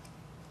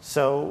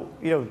 So,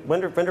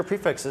 vendor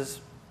prefixes,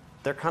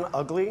 they're kind of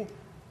ugly.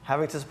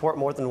 Having to support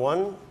more than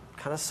one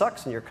kind of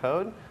sucks in your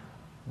code,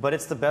 but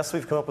it's the best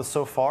we've come up with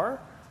so far.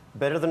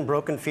 Better than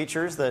broken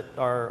features that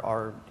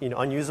are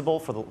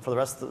unusable for the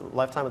rest of the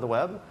lifetime of the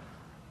web.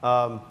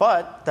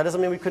 But that doesn't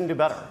mean we couldn't do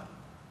better.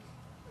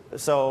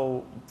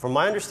 So, from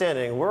my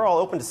understanding, we're all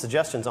open to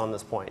suggestions on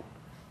this point.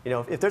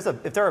 If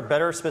there are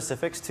better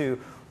specifics to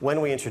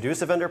when we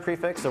introduce a vendor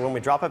prefix or when we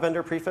drop a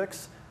vendor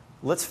prefix,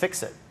 let's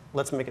fix it.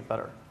 Let's make it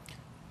better.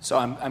 So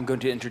I'm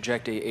going to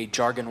interject a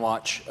jargon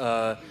watch.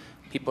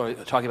 People are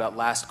talking about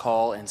last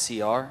call and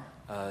CR.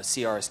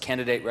 CR is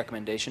candidate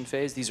recommendation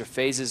phase. These are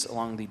phases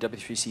along the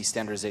W3C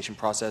standardization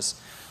process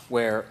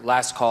where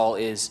last call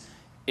is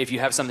if you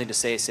have something to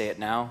say it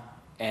now,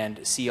 and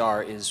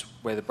CR is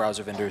where the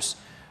browser vendors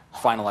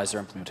finalize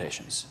their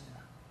implementations.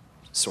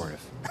 Sort of.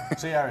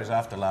 CR is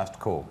after last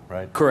call,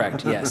 right?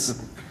 Correct,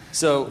 yes.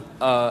 So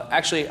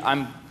actually,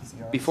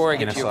 before I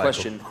get to your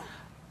question,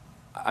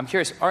 I'm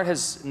curious, Art,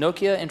 has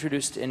Nokia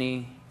introduced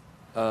any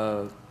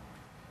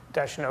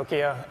Dash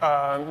Nokia,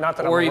 not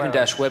that I'm or aware even of.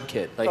 Dash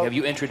WebKit? Like, have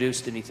you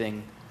introduced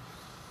anything?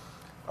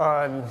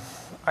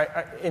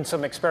 In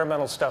some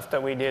experimental stuff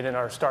that we did in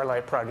our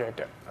Starlight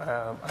project,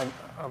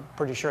 I'm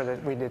pretty sure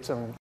that we did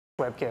some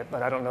WebKit,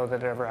 but I don't know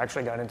that it ever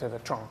actually got into the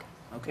trunk.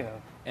 Okay.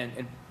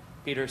 And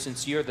Peter,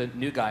 since you're the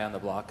new guy on the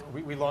block.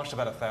 We launched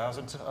about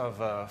 1,000 of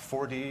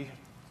 4D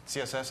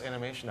CSS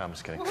animation. No, I'm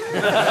just kidding. No,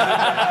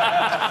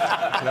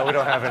 we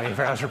don't have any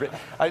browser.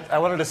 I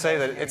wanted to say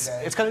that it's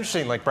kind of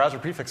interesting. Like browser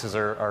prefixes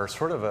are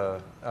sort of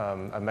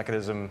a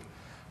mechanism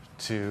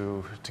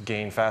to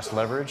gain fast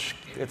leverage.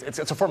 It's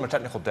a form of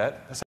technical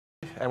debt,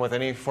 essentially. And with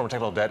any form of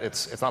technical debt,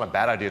 it's not a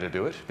bad idea to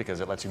do it because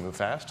it lets you move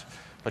fast,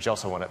 but you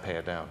also want to pay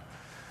it down.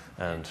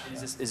 And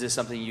is this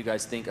something you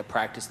guys think, a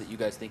practice that you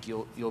guys think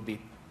you'll be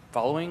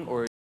following,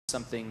 or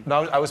something?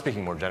 No, I was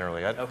speaking more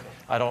generally. Okay.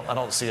 I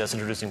don't see us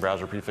introducing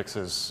browser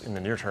prefixes in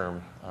the near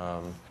term,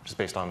 just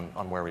based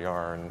on where we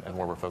are and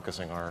where we're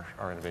focusing our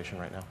innovation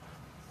right now.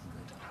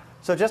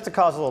 So just to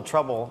cause a little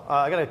trouble,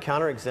 I got a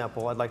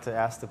counterexample I'd like to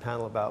ask the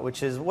panel about,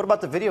 which is what about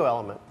the video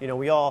element?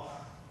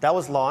 That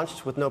was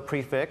launched with no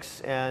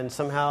prefix and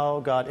somehow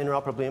got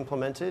interoperably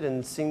implemented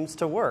and seems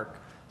to work.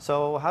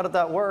 So how did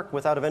that work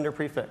without a vendor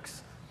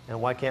prefix? And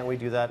why can't we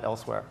do that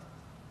elsewhere?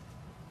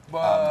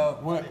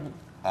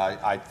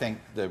 I think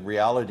the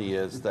reality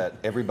is that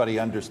everybody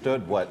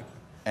understood what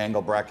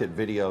angle bracket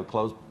video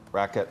close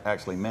bracket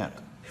actually meant.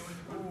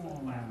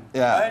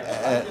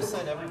 I just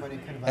said everybody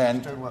could have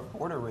understood what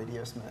border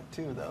radius meant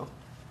too, though.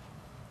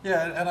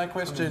 Yeah, and I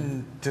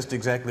question just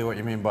exactly what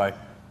you mean by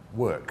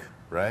work,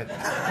 right?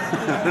 At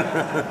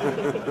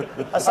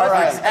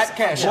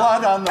cache.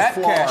 Blood on the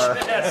floor.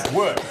 Cache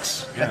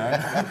works,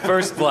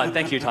 First blood.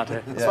 Thank you,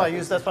 Tante. That's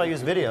why I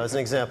use video as an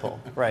example,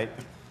 right?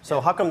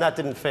 So how come that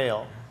didn't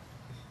fail?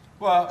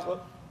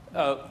 Well,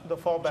 The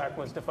fallback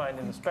was defined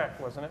in the spec,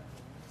 wasn't it?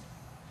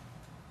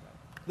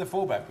 the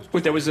fallback was.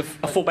 Well, there was a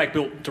fallback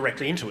built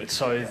directly into it,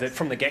 so that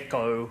from the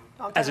get-go,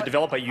 as a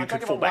developer, you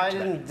could fall back to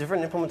that. Why didn't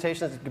different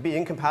implementations could be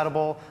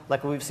incompatible,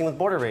 like we've seen with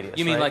border radius?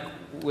 You mean right?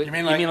 You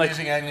mean like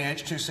using only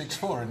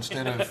H.264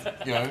 instead of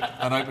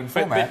an open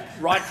format?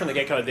 But right from the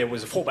get-go, there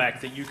was a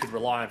fallback that you could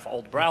rely on for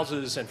old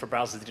browsers and for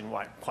browsers that didn't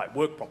quite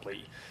work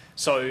properly.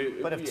 So,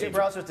 but if two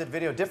browsers did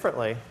video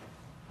differently,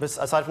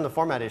 aside from the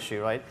format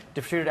issue, right,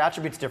 treated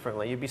attributes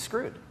differently, you'd be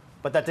screwed.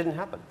 But that didn't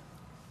happen.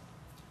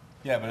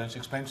 Yeah, but it's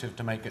expensive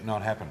to make it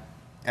not happen.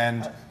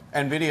 And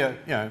video,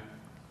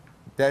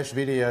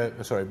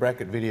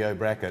 bracket video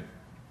bracket,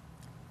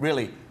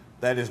 really,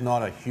 that is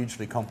not a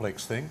hugely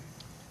complex thing.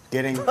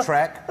 Getting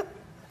track.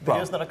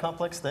 Video's not a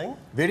complex thing?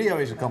 Video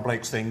is a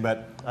complex thing,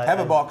 but have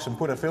a box and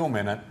put a film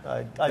in it.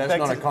 That's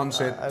not a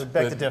concept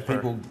that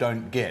people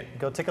don't get.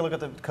 Go take a look at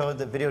the code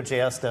that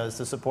Video.js does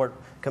to support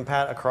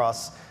compat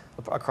across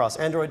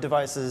Android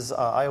devices,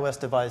 iOS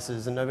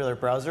devices, and every other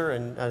browser,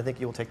 and I think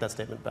you will take that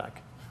statement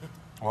back.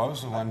 Well, I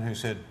was the one who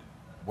said,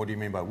 what do you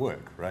mean by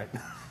work, right?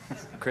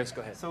 Chris,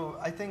 go ahead. So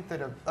I think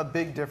that a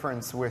big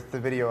difference with the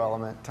video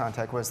element,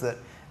 Tantek, was that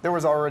there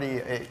was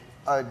already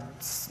a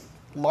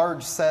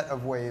large set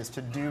of ways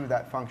to do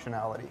that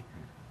functionality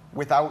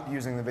without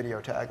using the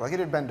video tag. Like, it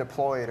had been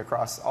deployed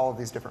across all of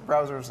these different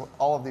browsers,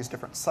 all of these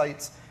different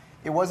sites.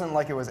 It wasn't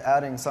like it was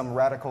adding some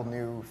radical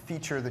new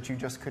feature that you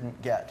just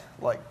couldn't get,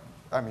 like,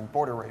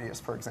 border radius,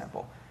 for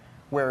example,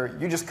 where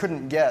you just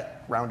couldn't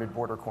get rounded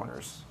border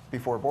corners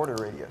before border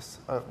radius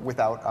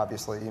without,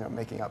 obviously,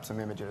 making up some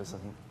images,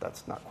 and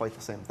that's not quite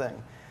the same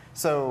thing.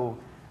 So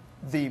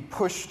the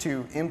push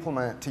to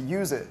implement, to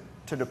use it,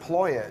 to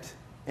deploy it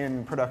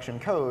in production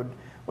code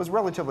was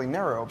relatively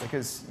narrow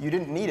because you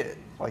didn't need it.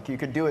 Like, you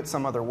could do it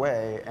some other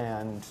way,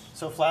 and...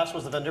 So Flash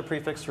was the vendor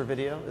prefix for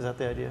video? Is that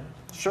the idea?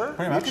 Sure.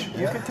 Pretty much.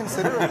 You could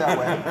consider it that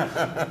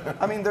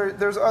way.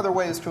 There's other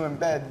ways to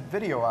embed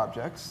video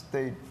objects.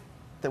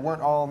 They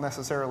weren't all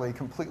necessarily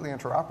completely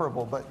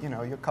interoperable, but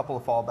a couple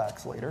of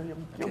fallbacks later,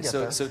 you'll get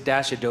there. So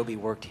Dash Adobe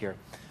worked here.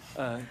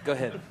 Go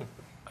ahead.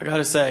 I got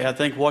to say, I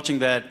think watching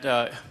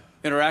that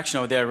interaction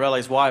over there, I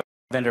realized why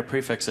vendor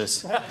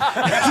prefixes.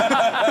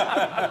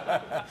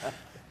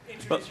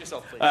 Introduce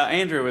yourself, please.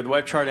 Andrew with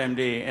WebChart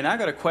MD, and I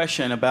got a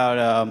question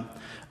about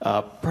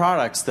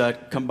products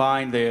that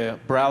combine the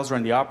browser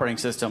and the operating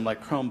system,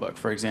 like Chromebook,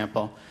 for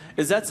example.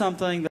 Is that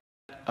something that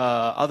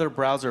other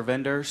browser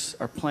vendors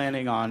are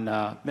planning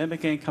on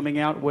mimicking, coming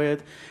out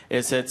with?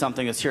 Is it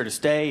something that's here to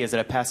stay? Is it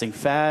a passing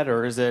fad,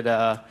 or is it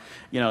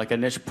like a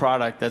niche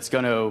product that's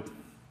going to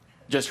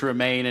just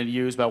remain and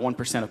used by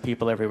 1% of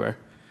people everywhere?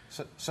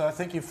 So I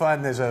think you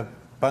find there's a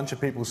bunch of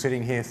people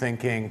sitting here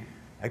thinking,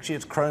 actually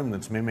it's Chrome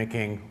that's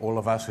mimicking all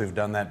of us who've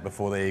done that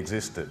before they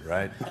existed,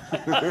 right?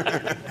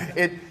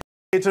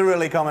 It's a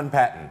really common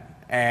pattern.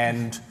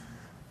 And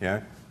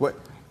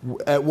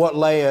at what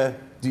layer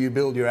do you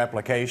build your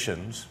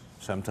applications?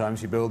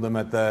 Sometimes you build them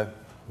at the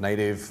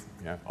native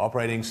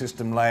operating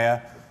system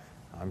layer.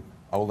 I'm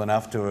old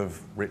enough to have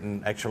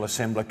written actual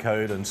assembler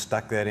code and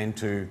stuck that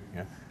into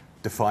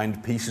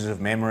defined pieces of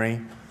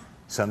memory.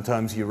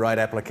 Sometimes you write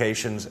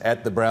applications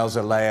at the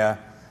browser layer.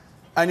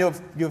 And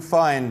you'll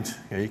find,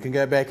 you can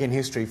go back in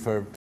history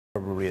for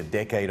probably a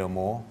decade or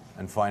more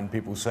and find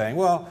people saying,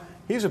 well,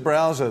 here's a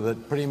browser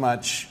that pretty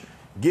much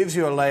gives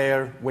you a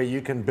layer where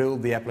you can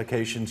build the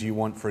applications you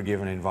want for a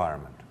given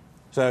environment.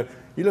 So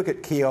you look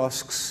at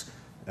kiosks,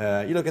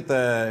 you look at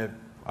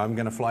I'm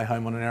going to fly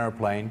home on an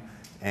airplane,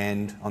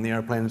 and on the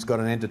airplane it's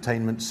got an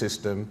entertainment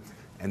system,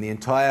 and the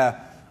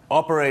entire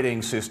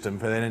operating system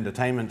for that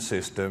entertainment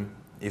system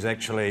is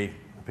actually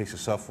a piece of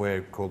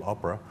software called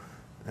Opera.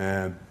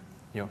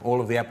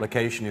 All of the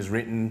application is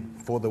written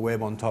for the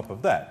web on top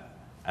of that,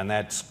 and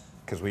that's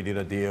because we did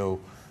a deal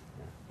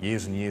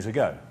years and years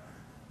ago.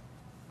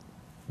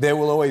 There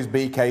will always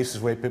be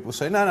cases where people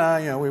say,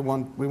 no, we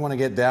want to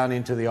get down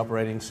into the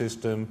operating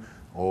system,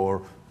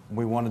 or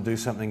we want to do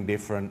something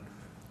different.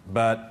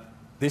 But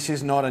this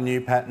is not a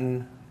new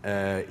pattern.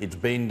 It's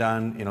been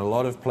done in a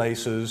lot of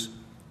places,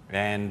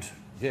 and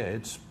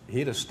it's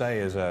here to stay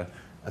as a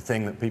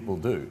thing that people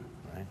do.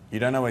 Right? You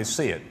don't always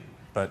see it,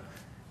 but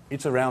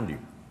it's around you.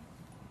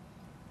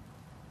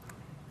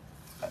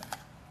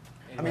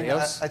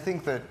 I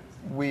think that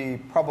we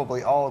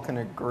probably all can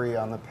agree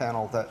on the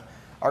panel that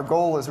our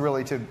goal is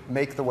really to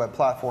make the web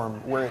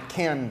platform where it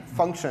can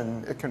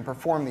function, it can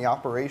perform the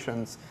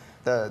operations,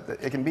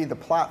 it can be the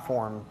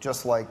platform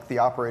just like the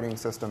operating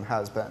system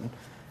has been.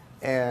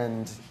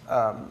 And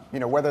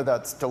whether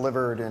that's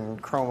delivered in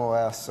Chrome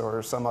OS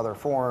or some other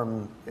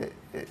form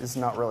is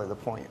not really the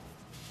point.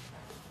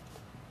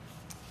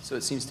 So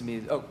it seems to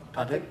me,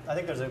 I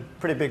think there's a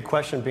pretty big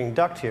question being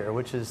ducked here,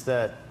 which is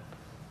that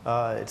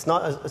it's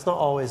not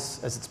always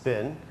as it's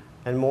been,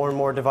 and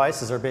more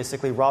devices are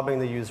basically robbing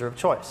the user of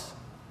choice.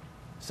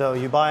 So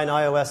you buy an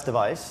iOS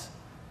device,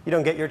 you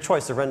don't get your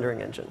choice of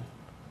rendering engine,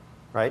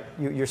 right?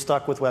 You're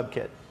stuck with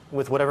WebKit,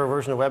 with whatever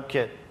version of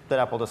WebKit that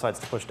Apple decides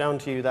to push down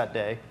to you that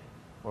day,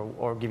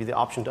 or give you the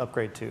option to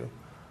upgrade to.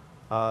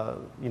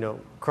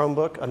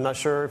 Chromebook, I'm not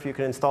sure if you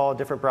can install a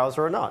different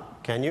browser or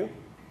not. Can you?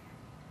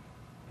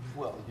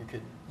 Well, you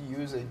could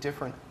use a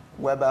different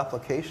web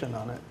application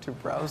on it to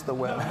browse the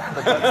web,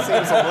 but that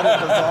seems a little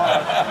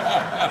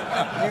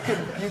bizarre.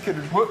 You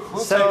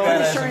could. So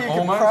I'm sure you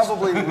could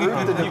probably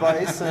root the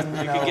device and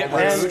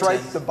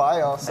strike the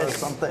BIOS or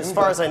something. As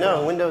far as I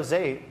know, Windows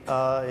 8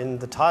 in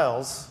the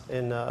tiles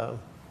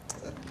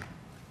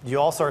you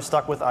also are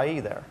stuck with IE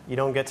there. You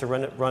don't get to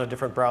run a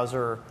different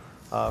browser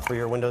for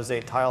your Windows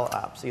 8 tile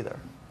apps either.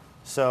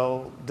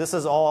 So this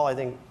is all, I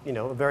think,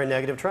 a very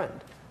negative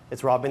trend.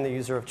 It's robbing the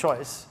user of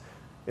choice.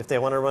 If they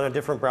want to run a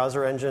different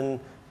browser engine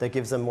that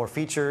gives them more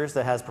features,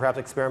 that has perhaps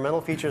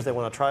experimental features they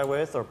want to try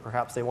with, or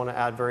perhaps they want to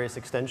add various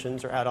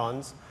extensions or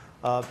add-ons,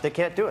 they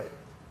can't do it.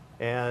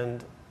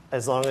 And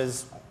as long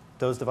as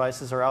those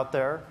devices are out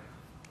there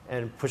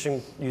and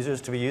pushing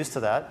users to be used to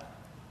that,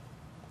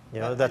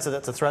 that's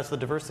a threat to the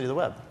diversity of the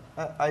web.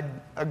 I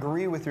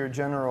agree with your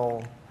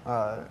general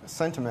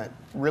sentiment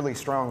really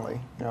strongly,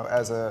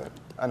 as an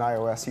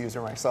iOS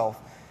user myself.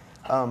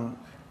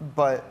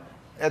 But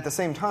at the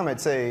same time,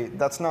 I'd say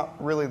that's not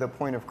really the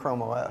point of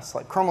Chrome OS.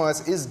 Like, Chrome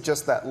OS is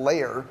just that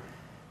layer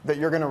that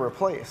you're going to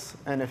replace.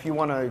 And if you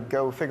want to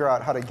go figure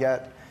out how to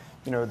get,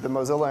 the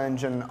Mozilla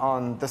engine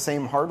on the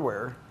same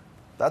hardware,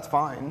 that's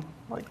fine.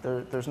 Like,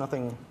 there's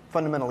nothing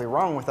fundamentally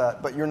wrong with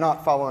that, but you're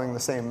not following the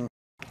same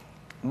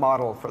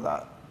model for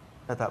that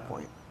at that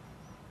point.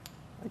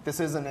 Like, this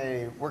isn't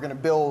we're going to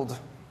build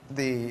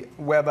the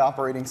web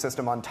operating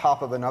system on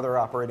top of another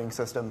operating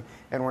system,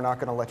 and we're not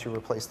going to let you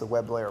replace the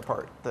web layer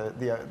part.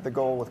 The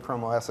goal with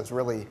Chrome OS is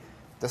really,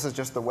 this is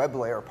just the web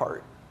layer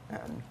part,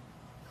 and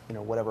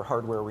whatever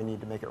hardware we need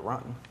to make it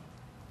run.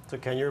 So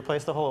can you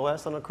replace the whole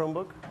OS on a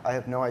Chromebook? I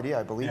have no idea.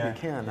 I believe you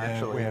can,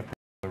 actually. We have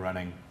people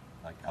running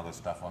other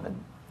stuff on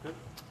it.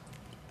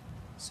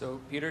 So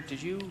Peter, can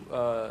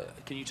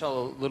you tell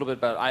a little bit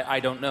about? I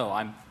don't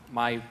know.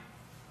 My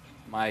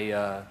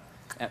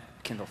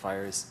Kindle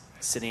Fire is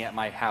sitting at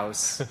my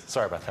house.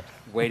 Sorry about that.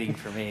 Waiting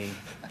for me.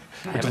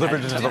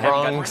 Delivered it to the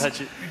wrong.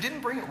 Touch it. You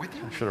didn't bring it with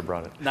you? Should have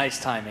brought it. Nice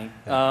timing.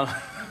 Can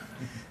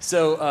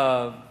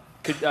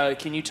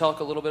you talk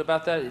a little bit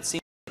about that? It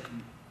seems like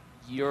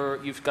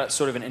you've got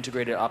sort of an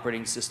integrated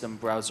operating system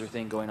browser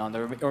thing going on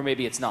there, or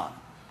maybe it's not.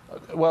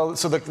 Well,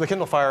 so the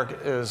Kindle Fire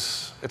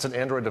it's an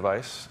Android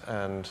device,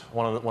 and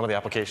one of the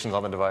applications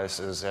on the device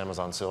is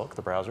Amazon Silk,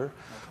 the browser.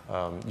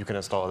 You can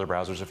install other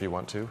browsers if you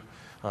want to,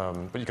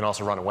 but you can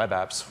also run web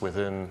apps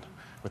within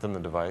the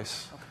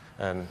device.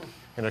 Okay.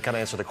 And to kind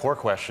of answer the core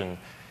question,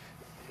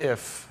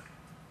 if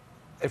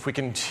we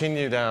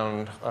continue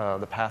down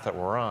the path that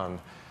we're on,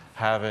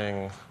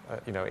 having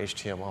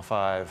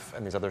HTML5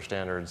 and these other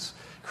standards,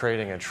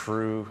 creating a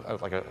true,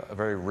 like a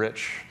very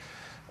rich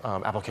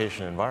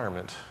application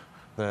environment,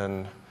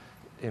 then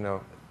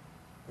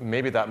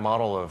maybe that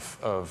model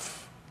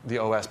of the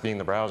OS being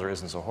the browser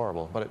isn't so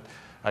horrible. But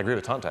I agree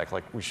with Tontak.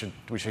 Like we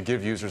should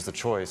give users the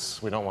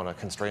choice. We don't want to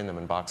constrain them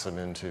and box them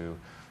into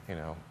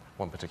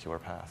one particular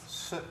path.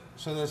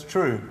 So that's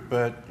true.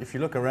 But if you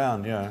look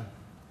around,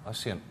 I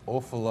see an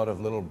awful lot of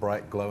little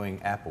bright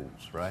glowing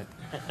apples, right?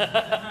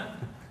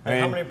 And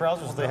how many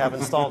browsers do they have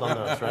installed on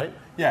those, right?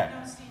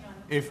 Yeah.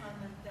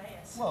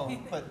 Well,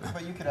 but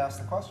you could ask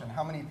the question,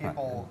 how many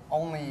people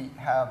only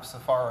have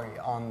Safari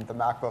on the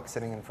MacBook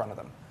sitting in front of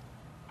them?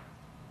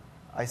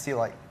 I see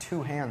like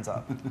 2 hands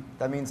up.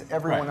 That means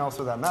everyone else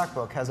with that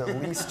MacBook has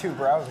at least 2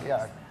 browsers.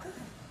 Yeah.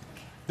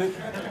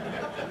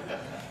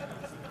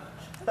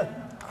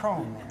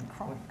 Chrome, man,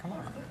 Chrome, come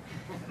on.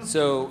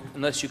 So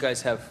unless you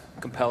guys have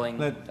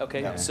compelling,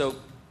 okay. Yeah. So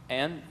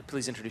Anne,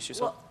 please introduce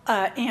yourself.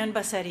 Well, Anne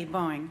Bassetti,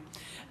 Boeing.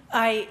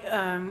 I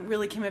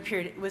really came up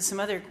here with some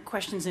other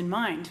questions in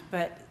mind,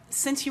 but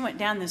since you went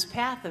down this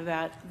path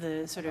about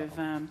the sort of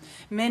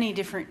many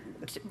different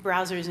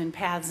browsers and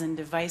paths and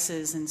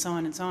devices and so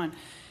on,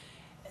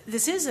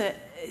 this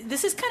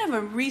is kind of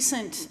a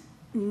recent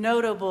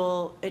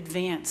notable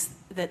advance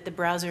that the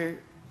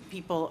browser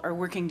people are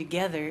working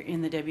together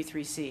in the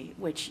W3C,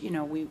 which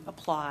we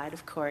applaud,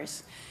 of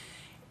course.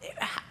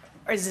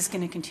 Is this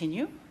going to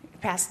continue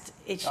past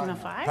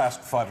HTML5?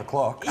 Past 5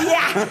 o'clock.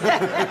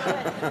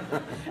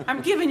 Yeah.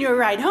 I'm giving you a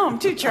ride home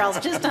too, Charles,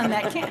 just on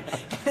that camp.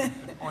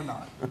 Or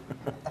not.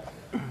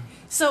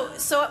 So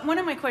one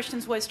of my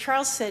questions was,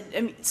 Charles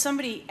said,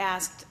 somebody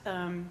asked,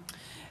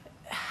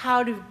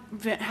 how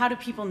do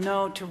people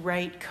know to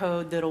write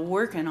code that'll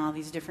work in all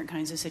these different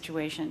kinds of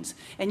situations?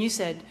 And you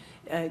said,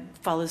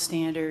 follow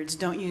standards,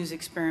 don't use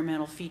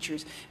experimental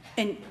features.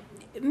 And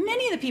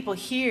many of the people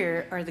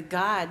here are the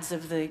gods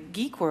of the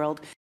geek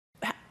world.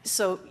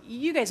 So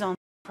you guys all know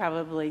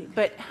probably,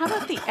 but how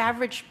about the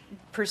average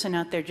person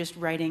out there just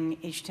writing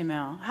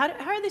HTML? How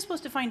are they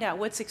supposed to find out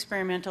what's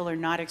experimental or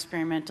not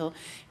experimental?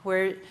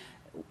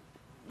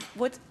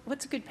 What's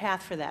a good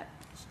path for that?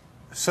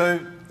 So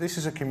this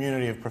is a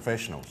community of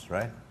professionals,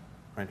 right?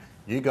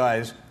 You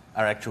guys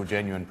are actual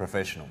genuine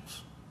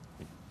professionals.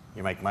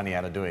 You make money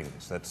out of doing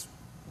this. That's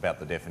about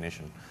the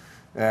definition.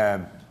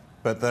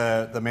 But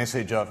the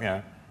message of,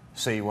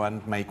 see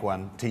one, make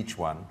one, teach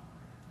one,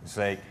 is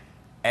like,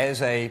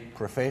 as a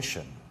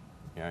profession,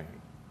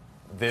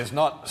 there's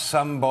not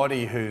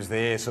somebody who's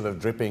there sort of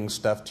dripping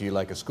stuff to you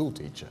like a school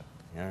teacher.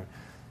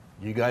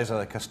 You guys are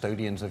the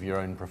custodians of your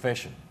own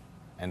profession.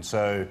 And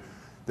so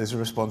there's a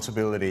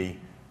responsibility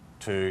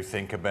to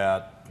think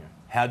about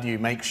how do you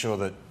make sure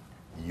that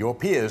your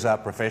peers are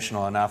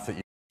professional enough that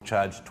you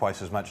charge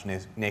twice as much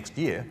next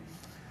year,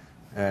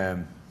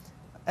 and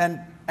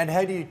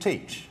how do you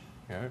teach?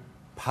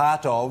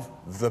 Part of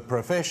the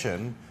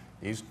profession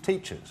is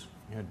teachers.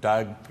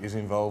 Doug is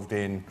involved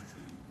in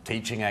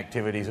teaching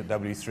activities at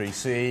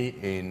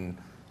W3C, in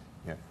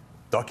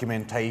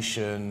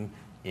documentation,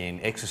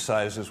 in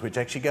exercises which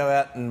actually go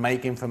out and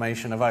make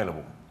information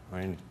available.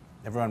 I mean,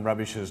 everyone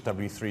rubbishes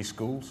W3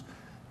 schools.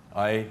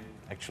 I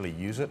actually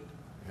use it.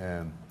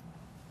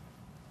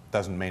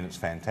 Doesn't mean it's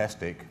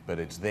fantastic, but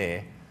it's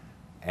there.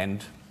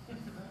 And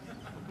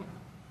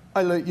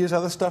I use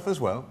other stuff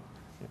as well.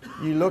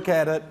 You look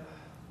at it,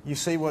 you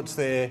see what's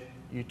there,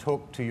 you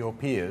talk to your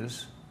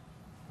peers,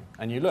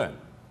 and you learn.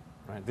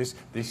 Right? This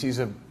is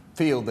a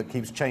field that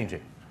keeps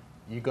changing.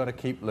 You've got to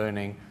keep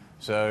learning.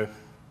 So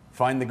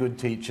find the good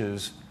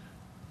teachers.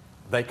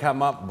 They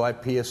come up by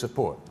peer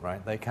support,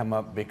 right? They come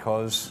up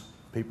because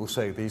people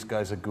say these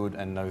guys are good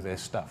and know their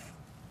stuff.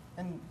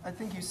 And I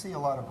think you see a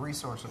lot of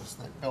resources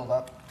that build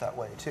up that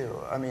way too.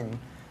 I mean,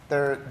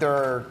 there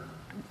are,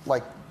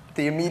 like,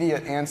 the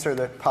immediate answer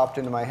that popped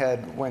into my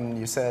head when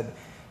you said,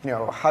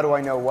 how do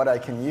I know what I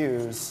can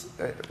use?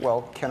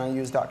 Well, can I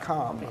use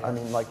 .com? I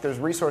mean, like, there's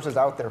resources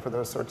out there for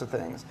those sorts of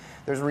things.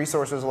 There's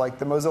resources like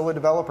the Mozilla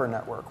Developer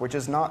Network, which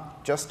is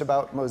not just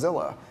about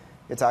Mozilla.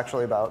 It's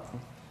actually about,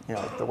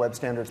 the web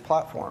standards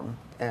platform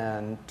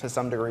and, to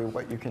some degree,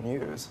 what you can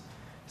use.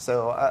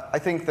 So I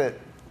think that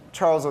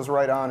Charles was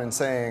right on in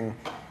saying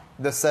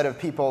the set of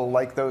people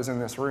like those in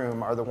this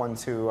room are the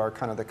ones who are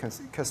kind of the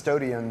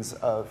custodians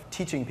of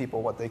teaching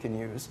people what they can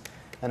use.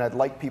 And I'd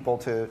like people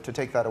to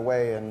take that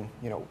away and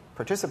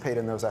participate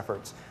in those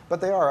efforts.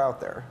 But they are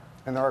out there.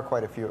 And there are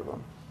quite a few of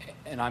them.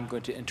 And I'm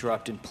going to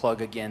interrupt and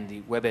plug again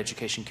the Web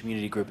Education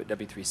Community Group at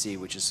W3C,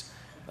 which is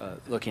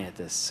looking at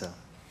this. So,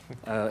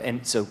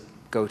 and so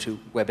go to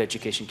Web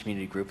Education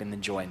Community Group and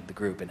then join the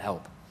group and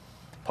help.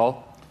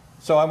 Paul?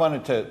 So I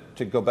wanted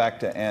to go back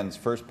to Anne's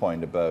first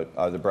point about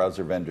are the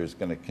browser vendors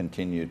going to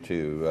continue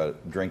to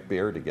drink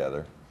beer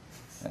together?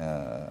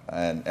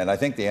 And I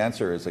think the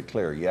answer is a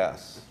clear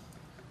yes.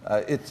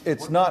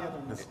 It's not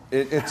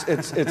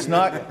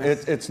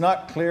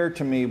clear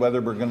to me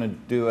whether we're going to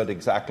do it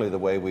exactly the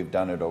way we've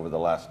done it over the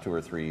last 2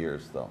 or 3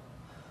 years, though.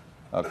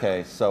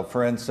 Okay, so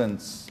for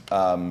instance,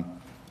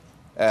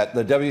 at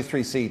the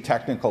W3C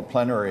technical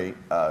plenary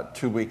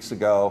 2 weeks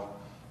ago,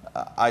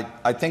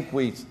 I think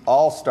we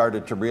all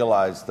started to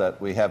realize that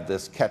we have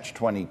this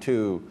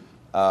catch-22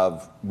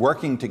 of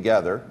working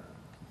together,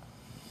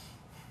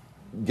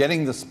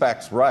 getting the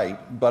specs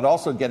right, but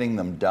also getting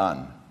them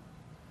done.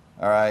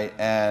 All right,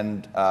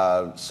 and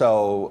I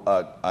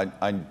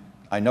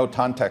know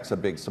Tontech's a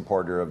big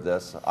supporter of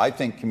this. I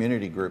think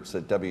community groups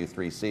at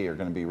W3C are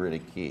going to be really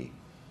key.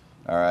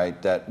 All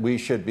right, that we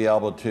should be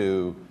able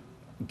to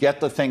get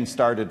the thing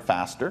started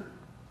faster,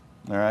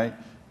 all right,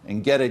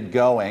 and get it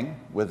going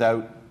with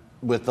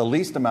the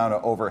least amount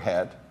of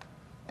overhead,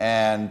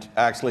 and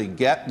actually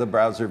get the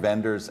browser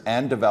vendors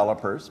and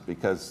developers,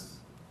 because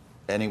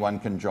anyone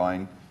can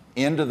join,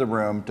 into the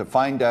room to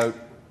find out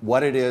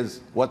what it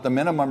is, what the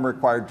minimum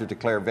required to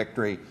declare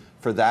victory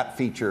for that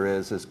feature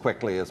is as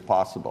quickly as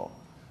possible.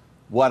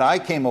 What I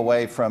came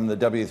away from the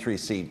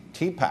W3C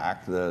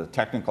TPAC, the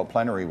technical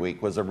plenary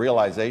week, was a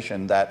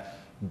realization that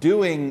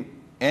doing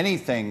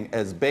anything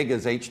as big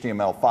as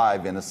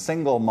HTML5 in a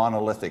single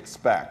monolithic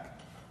spec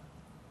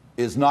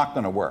is not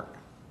going to work.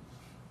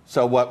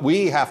 So what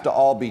we have to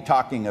all be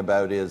talking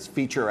about is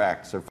feature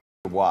X or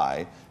feature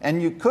Y.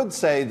 And you could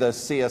say the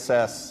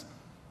CSS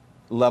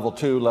level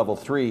 2, level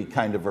 3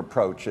 kind of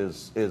approach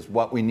is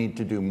what we need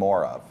to do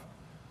more of.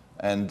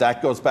 And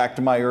that goes back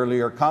to my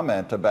earlier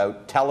comment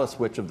about tell us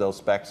which of those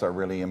specs are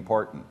really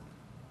important.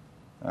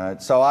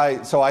 So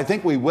I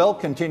think we will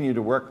continue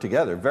to work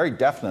together, very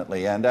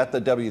definitely. And at the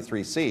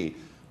W3C,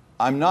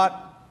 I'm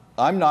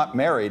not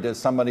married, as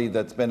somebody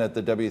that's been at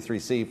the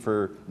W3C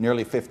for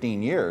nearly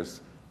 15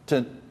 years,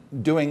 to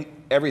doing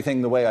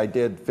everything the way I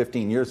did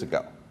 15 years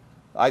ago.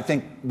 I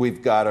think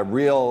we've got a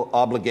real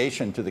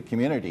obligation to the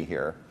community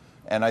here.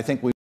 And I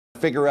think we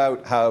figure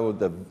out how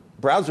the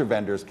browser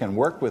vendors can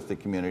work with the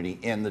community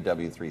in the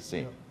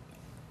W3C.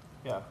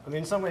 Yeah, I mean,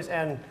 in some ways,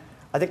 and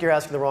I think you're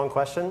asking the wrong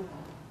question,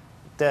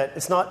 that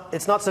it's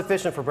not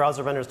sufficient for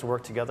browser vendors to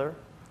work together.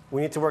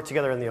 We need to work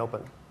together in the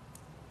open.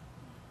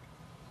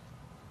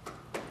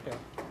 Yeah.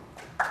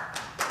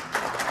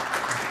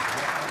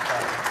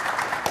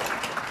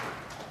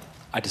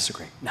 I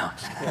disagree. No.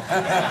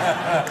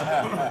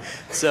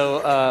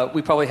 So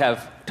we probably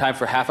have time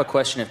for half a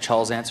question if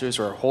Charles answers,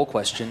 or a whole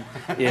question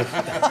if.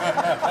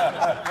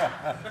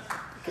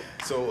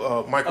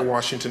 So Michael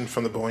Washington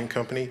from the Boeing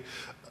Company.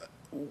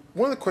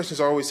 One of the questions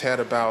I always had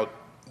about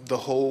the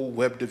whole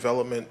web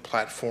development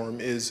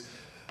platform is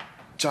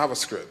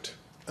JavaScript.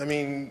 I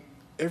mean,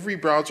 every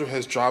browser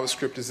has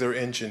JavaScript as their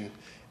engine,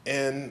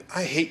 and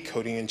I hate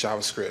coding in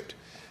JavaScript.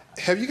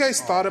 Have you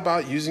guys thought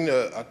about using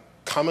a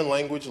common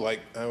language, like,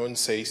 I wouldn't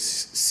say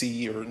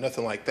C or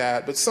nothing like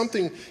that, but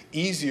something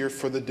easier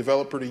for the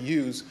developer to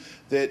use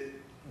that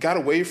got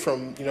away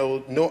from,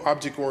 no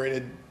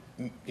object-oriented,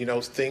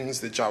 things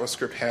that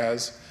JavaScript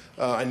has?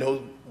 I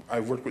know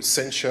I've worked with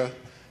Sencha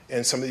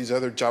and some of these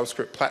other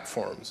JavaScript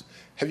platforms.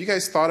 Have you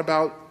guys thought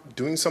about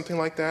doing something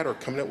like that or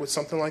coming up with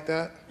something like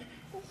that?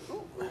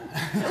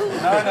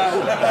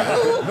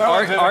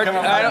 Art,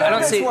 I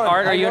don't see.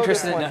 Art, are you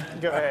interested in?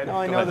 Go ahead. No,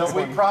 I know this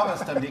We one.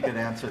 promised him he could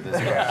answer this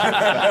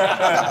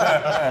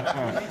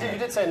question. You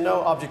did say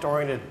no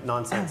object-oriented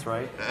nonsense,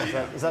 right?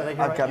 Is that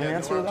I've got an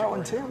answer to that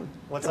one, too.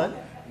 What's that?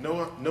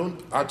 No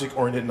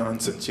object-oriented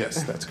nonsense.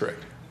 Yes, that's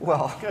correct.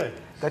 Well, Good.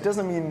 that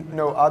doesn't mean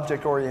no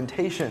object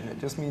orientation. It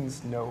just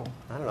means no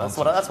I don't know. That's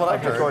what I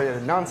heard.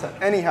 object-oriented nonsense.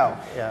 Anyhow,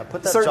 Yeah,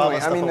 put that certainly,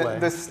 Java I mean, stuff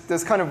away.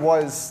 this kind of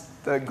was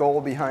the goal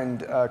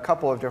behind a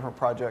couple of different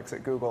projects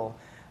at Google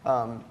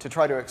to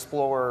try to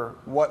explore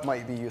what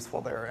might be useful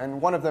there. And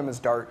one of them is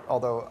Dart,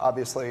 although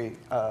obviously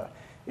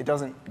it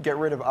doesn't get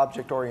rid of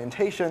object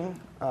orientation,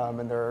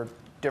 and there are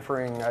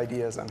differing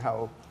ideas on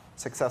how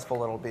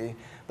successful it'll be.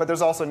 But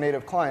there's also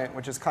native client,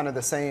 which is kind of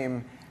the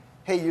same.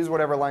 Hey, use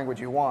whatever language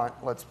you want.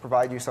 Let's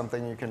provide you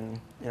something you can,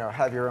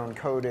 have your own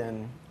code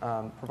in,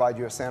 provide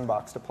you a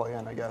sandbox to play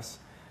in, I guess,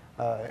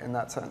 in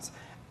that sense.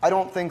 I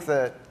don't think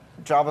that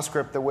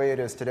JavaScript, the way it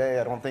is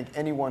today, I don't think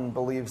anyone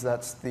believes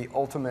that's the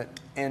ultimate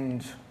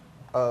end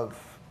of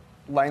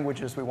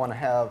languages we want to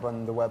have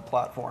on the web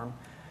platform.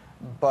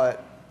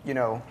 But,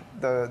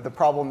 the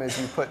problem is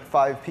you put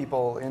 5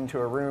 people into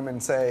a room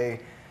and say,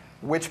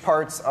 which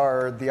parts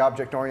are the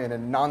object-oriented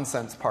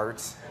nonsense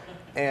parts?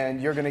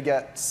 And you're going to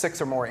get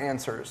 6 or more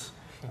answers.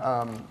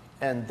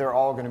 And they're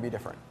all going to be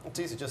different. It's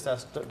easy. Just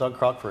ask Doug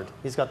Crockford.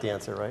 He's got the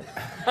answer, right?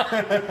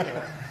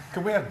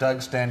 Could we have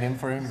Doug stand in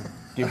for him?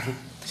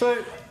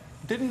 So,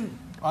 didn't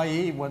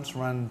IE once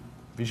run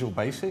Visual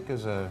Basic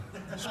as a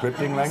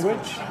scripting language?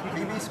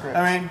 VB script.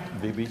 I mean,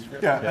 VB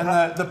script?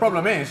 yeah, and the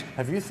problem is,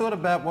 have you thought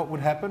about what would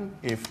happen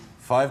if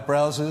 5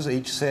 browsers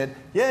each said,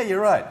 yeah,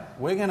 you're right,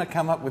 we're going to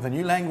come up with a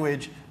new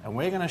language and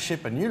we're going to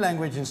ship a new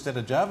language instead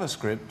of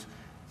JavaScript,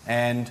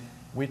 and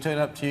we turn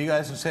up to you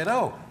guys and said,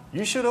 oh,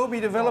 you should all be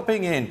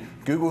developing in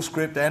Google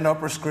Script and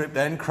Opera Script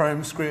and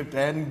Chrome Script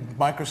and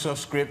Microsoft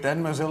Script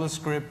and Mozilla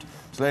Script.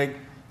 It's like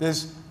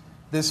there's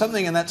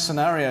something in that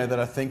scenario that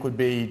I think would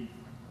be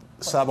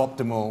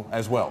suboptimal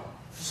as well.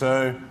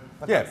 So,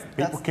 yeah,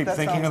 people keep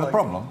thinking of the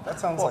problem. That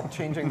sounds like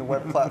changing the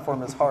web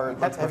platform is hard.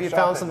 Have you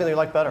found something that you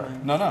like better?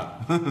 No.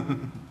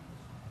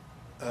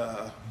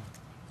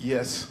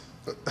 Yes.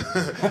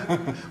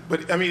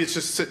 But I mean, it's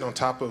just sitting on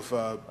top of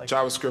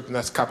JavaScript, and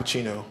that's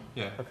cappuccino.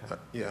 Yeah.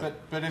 Yeah.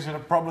 But is it a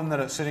problem that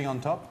it's sitting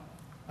on top?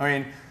 I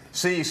mean,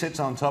 C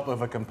sits on top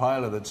of a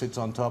compiler that sits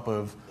on top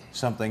of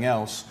something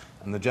else,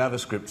 and the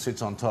JavaScript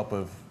sits on top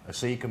of a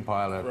C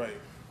compiler. Right.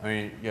 I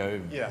mean, you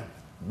know, Yeah.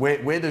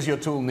 where does your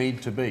tool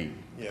need to be?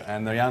 Yeah.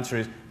 And the answer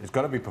is, it's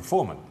got to be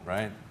performant,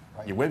 right?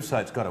 Your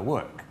website's got to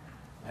work.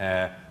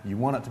 You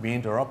want it to be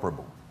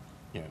interoperable.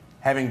 You know,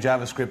 having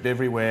JavaScript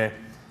everywhere,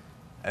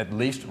 at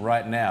least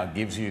right now,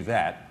 gives you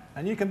that,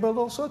 and you can build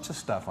all sorts of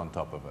stuff on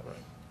top of it.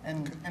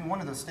 And one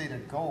of the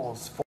stated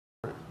goals for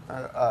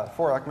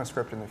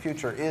ECMAScript in the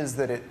future is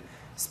that it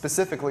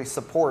specifically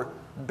support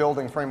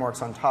building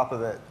frameworks on top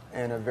of it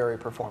in a very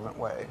performant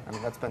way. I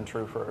mean, that's been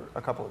true for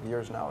a couple of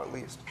years now, at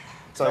least.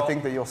 So I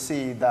think that you'll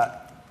see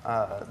that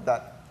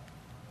that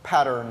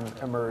pattern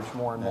emerge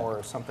more and more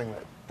as something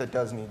that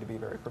does need to be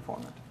very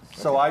performant.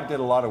 So I did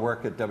a lot of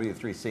work at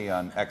W3C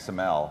on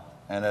XML,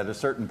 and at a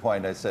certain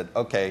point I said,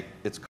 okay,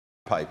 it's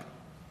pipe.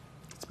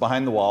 It's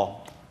behind the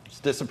wall. It's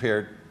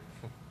disappeared.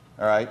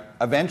 All right.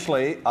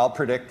 Eventually, I'll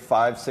predict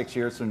 5-6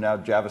 years from now,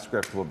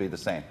 JavaScript will be the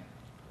same.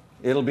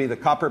 It'll be the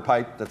copper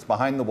pipe that's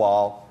behind the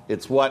wall.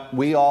 It's what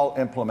we all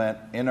implement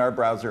in our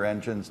browser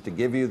engines to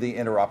give you the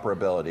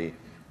interoperability,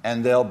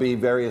 and there'll be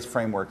various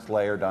frameworks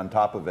layered on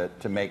top of it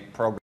to make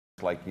programs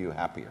like you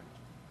happier.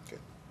 Okay.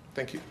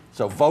 Thank you.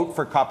 So vote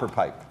for copper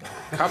pipe.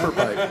 Copper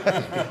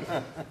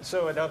pipe.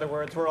 So in other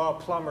words, we're all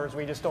plumbers.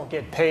 We just don't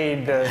get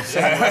paid the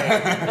same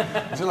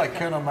way. Is it like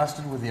Colonel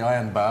Mustard with the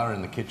iron bar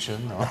in the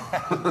kitchen? Or?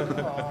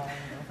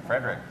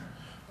 Frederick.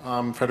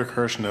 Frederick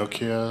Hirsch,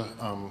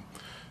 Nokia.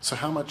 So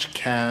how much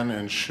can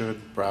and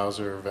should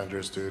browser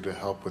vendors do to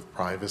help with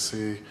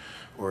privacy,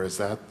 or is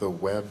that the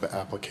web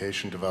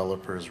application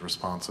developer's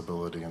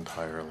responsibility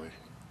entirely?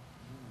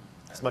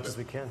 As much as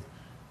we can.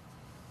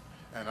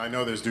 And I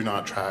know there's do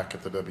not track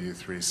at the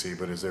W3C,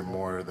 but is there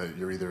more that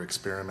you're either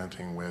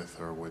experimenting with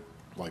or would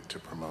like to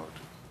promote?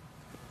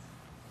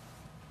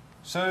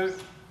 So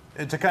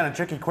it's a kind of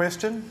tricky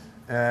question.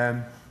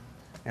 On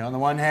the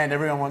one hand,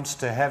 everyone wants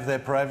to have their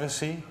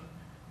privacy,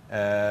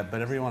 but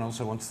everyone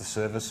also wants the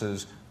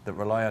services that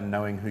rely on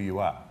knowing who you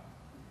are,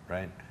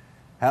 right?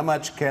 How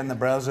much can the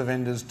browser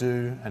vendors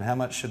do, and how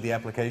much should the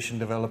application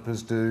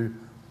developers do?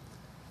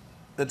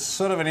 That's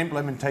sort of an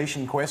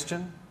implementation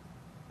question.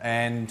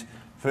 And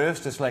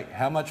first, it's like,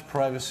 how much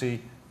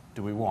privacy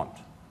do we want?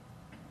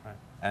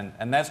 Right?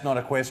 And that's not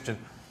a question,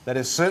 that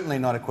is certainly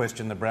not a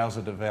question the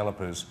browser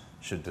developers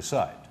should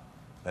decide.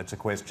 That's a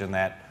question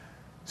that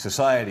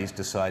societies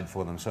decide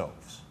for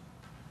themselves.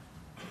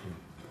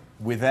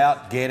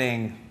 Without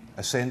getting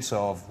a sense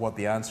of what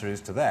the answer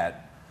is to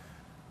that,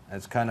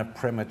 it's kind of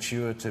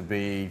premature to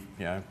be,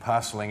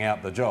 parceling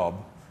out the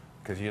job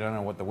because you don't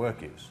know what the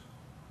work is.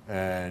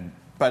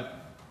 But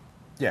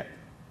yeah,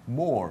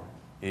 more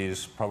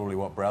is probably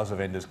what browser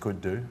vendors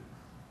could do,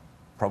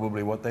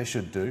 probably what they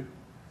should do,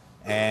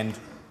 and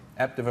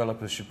app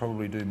developers should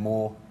probably do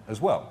more as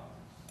well.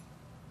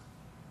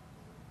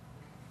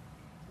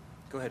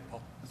 Go ahead,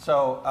 Paul.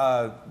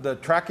 So the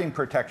tracking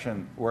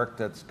protection work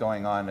that's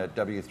going on at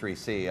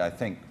W3C, I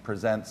think,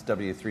 presents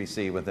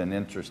W3C with an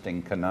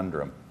interesting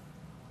conundrum.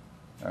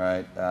 All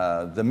right,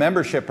 the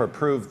membership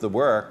approved the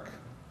work,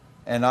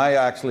 and I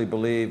actually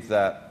believe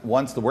that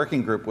once the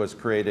working group was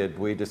created,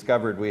 we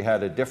discovered we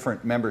had a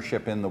different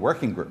membership in the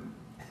working group.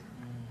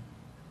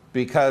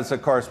 Because,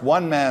 of course,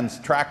 one man's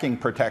tracking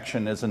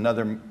protection is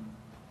another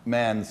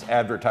man's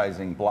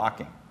advertising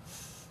blocking.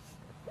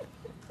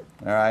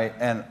 All right,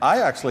 and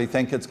I actually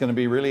think it's going to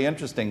be really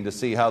interesting to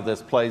see how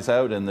this plays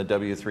out in the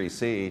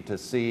W3C, to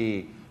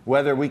see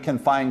whether we can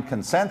find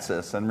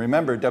consensus. And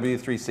remember,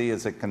 W3C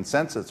is a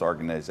consensus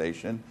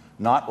organization,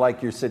 not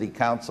like your city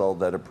council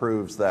that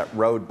approves that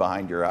road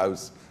behind your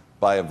house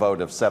by a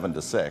vote of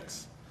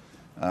 7-6.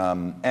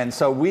 And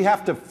so we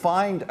have to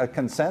find a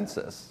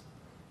consensus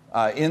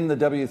in the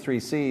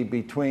W3C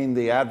between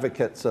the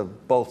advocates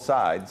of both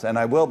sides. And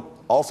I will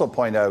also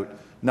point out,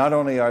 not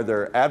only are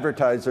there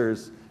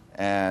advertisers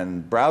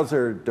and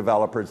browser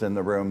developers in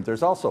the room,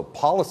 there's also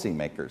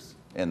policymakers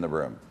in the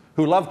room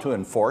who love to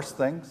enforce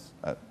things.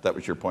 That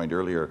was your point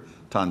earlier,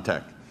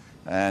 Tontek.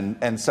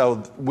 And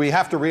so we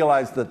have to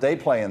realize that they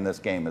play in this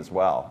game as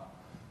well.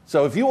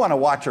 So if you want to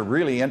watch a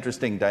really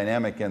interesting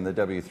dynamic in the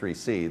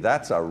W3C,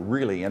 that's a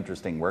really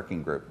interesting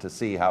working group to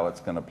see how it's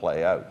going to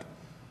play out.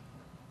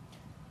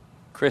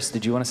 Chris,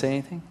 did you want to say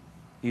anything?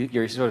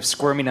 You're sort of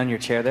squirming on your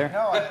chair there.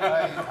 No,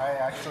 I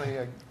actually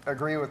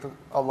agree with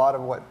a lot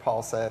of what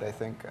Paul said. I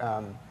think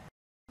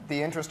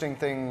the interesting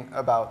thing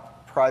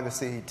about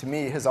privacy to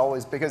me has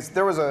always, because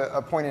there was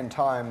a point in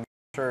time, I'm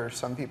sure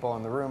some people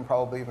in the room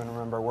probably even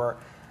remember, where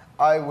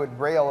I would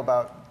rail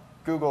about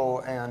Google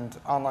and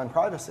online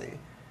privacy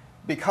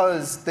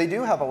because they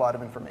do have a lot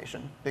of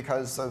information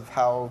because of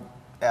how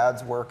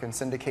ads work and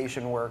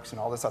syndication works and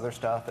all this other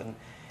stuff.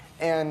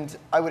 And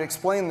I would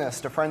explain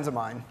this to friends of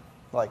mine,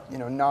 like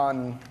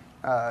non-geek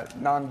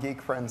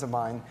friends of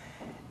mine,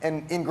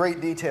 and in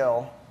great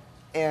detail,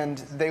 and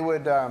they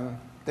would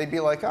they'd be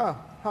like, oh,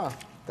 huh,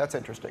 that's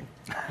interesting,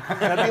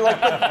 and I'd be like,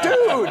 but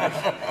dude,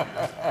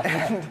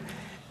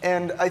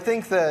 and I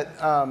think that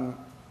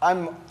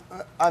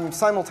I'm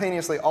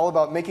simultaneously all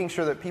about making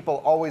sure that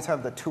people always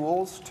have the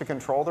tools to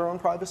control their own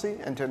privacy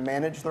and to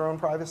manage their own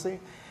privacy,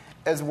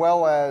 as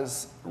well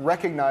as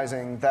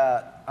recognizing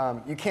that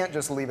you can't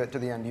just leave it to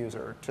the end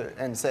user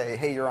and say,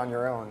 hey, you're on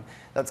your own.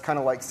 That's kind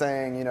of like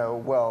saying,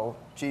 well,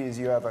 geez,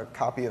 you have a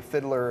copy of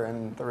Fiddler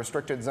and the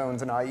restricted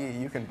zones in IE.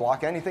 You can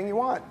block anything you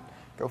want.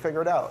 Go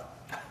figure it out.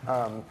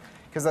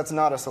 Because that's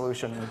not a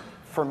solution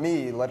for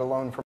me, let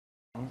alone for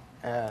me.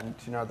 And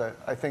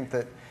I think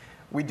that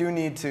we do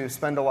need to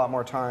spend a lot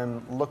more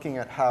time looking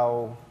at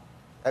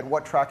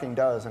what tracking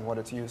does and what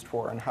it's used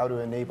for and how to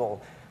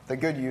enable the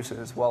good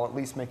uses while at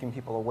least making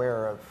people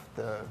aware of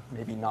the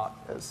maybe not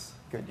as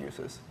good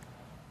uses.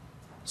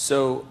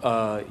 So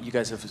you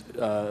guys have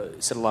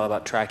said a lot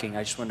about tracking.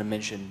 I just wanted to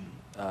mention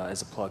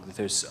as a plug that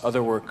there's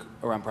other work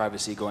around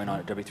privacy going on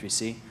at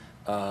W3C.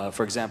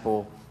 For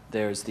example,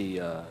 there's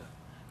the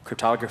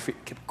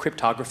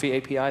cryptography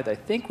API that I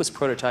think was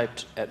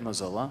prototyped at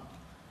Mozilla.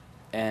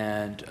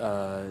 And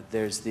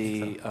there's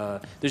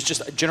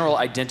just general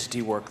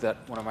identity work that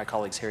one of my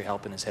colleagues, Harry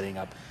Halpin, is heading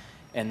up.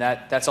 And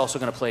that's also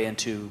going to play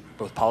into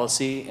both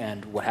policy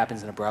and what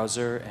happens in a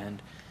browser.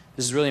 And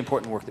this is really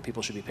important work that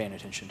people should be paying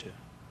attention to.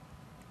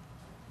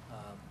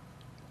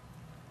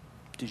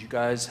 Did you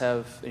guys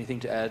have anything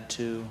to add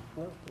to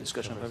the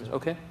discussion on privacy?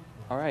 Okay.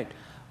 All right.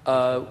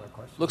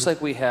 Looks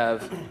like we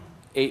have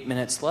 8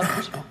 minutes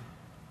left.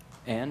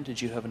 Anne, did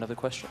you have another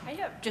question? I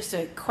have just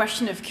a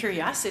question of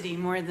curiosity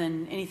more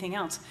than anything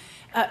else.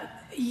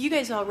 You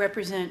guys all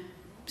represent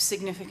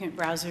significant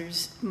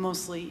browsers,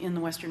 mostly in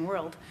the Western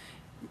world.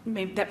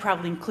 Maybe that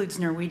probably includes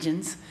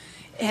Norwegians.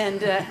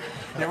 And yeah,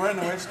 we're in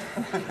the West.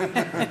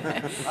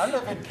 I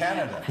live in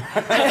Canada.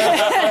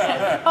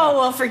 Oh,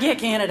 well, forget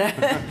Canada.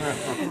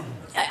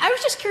 I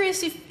was just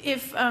curious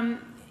if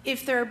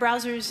there are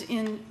browsers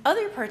in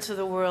other parts of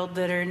the world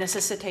that are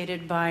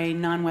necessitated by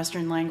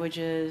non-Western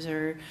languages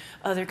or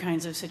other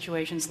kinds of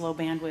situations, low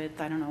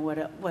bandwidth, I don't know,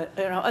 what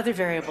other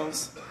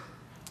variables.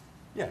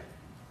 Yeah.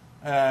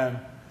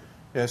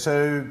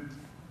 So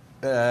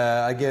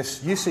I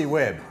guess UC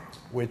Web,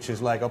 which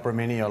is like Opera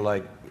Mini or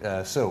like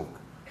Silk.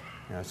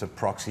 It's a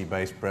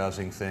proxy-based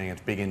browsing thing.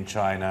 It's big in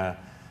China.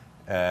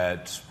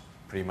 It's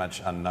pretty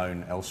much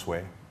unknown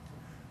elsewhere.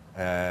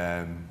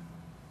 There's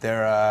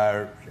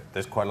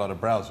quite a lot of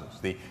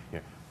browsers.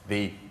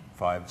 The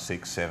 5,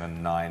 6,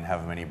 7, 9,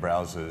 however many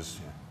browsers.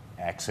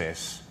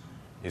 Access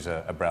is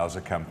a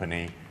browser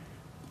company.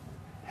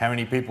 How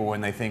many people,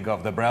 when they think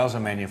of the browser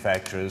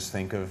manufacturers,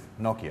 think of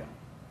Nokia?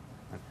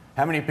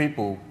 How many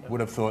people would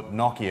have thought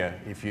Nokia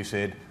if you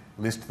said,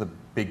 list the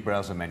big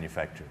browser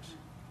manufacturers?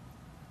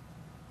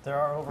 There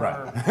are over...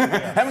 Right.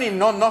 Yeah. How many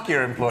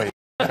non-Nokia employees?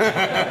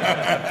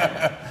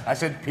 I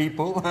said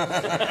people.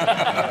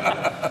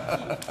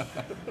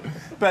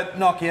 But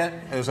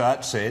Nokia, as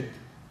Art said,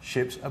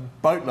 ships a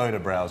boatload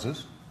of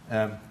browsers,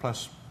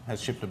 plus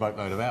has shipped a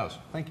boatload of ours.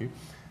 Thank you.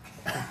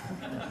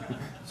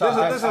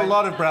 There's a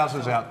lot of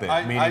browsers out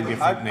there, meaning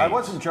different needs. I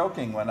wasn't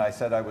joking when I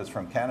said I was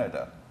from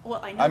Canada.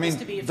 Well, I know this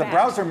to be a the fact.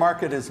 browser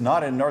market is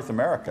not in North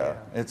America.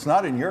 Yeah. It's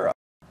not in Europe.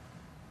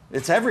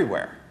 It's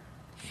everywhere.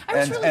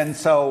 And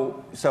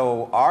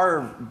so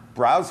our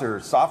browser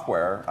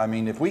software,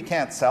 if we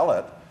can't sell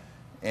it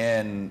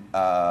in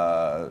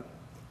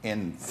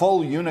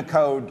full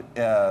Unicode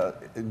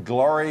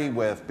glory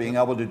with being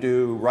able to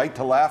do right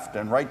to left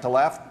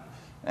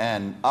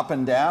and up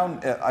and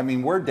down,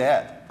 we're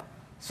dead.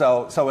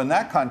 So in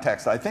that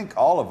context, I think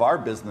all of our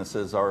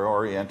businesses are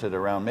oriented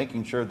around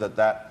making sure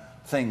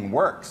that thing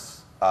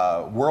works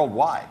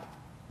worldwide.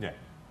 Yeah.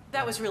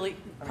 That was really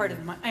part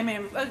of my,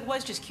 I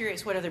was just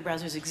curious what other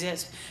browsers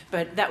exist,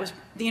 but that was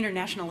the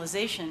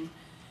internationalization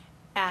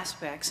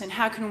aspects and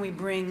how can we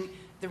bring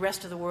the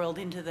rest of the world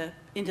into the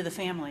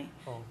family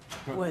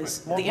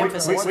was the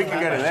emphasis. We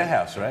can go to their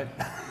house, right?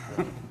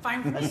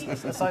 Fine for me.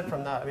 Aside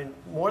from that,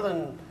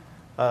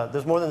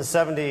 there's more than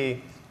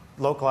 70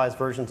 localized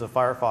versions of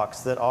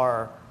Firefox that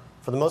are,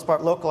 for the most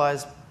part,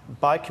 localized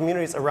by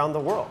communities around the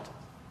world.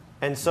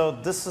 And so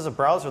this is a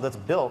browser that's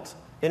built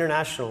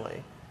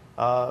internationally.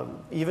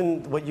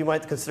 Even what you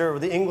might consider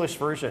the English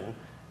version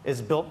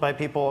is built by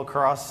people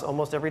across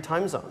almost every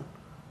time zone.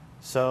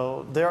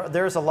 So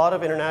there's a lot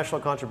of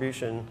international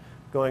contribution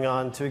going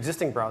on to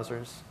existing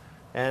browsers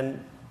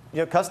and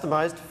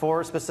customized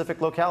for specific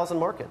locales and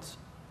markets.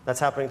 That's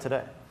happening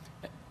today.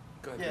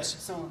 Go ahead, Yeah, Bruce.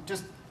 so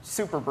just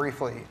super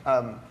briefly,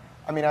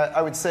 I mean,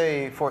 I would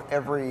say for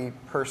every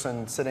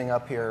person sitting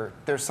up here,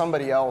 there's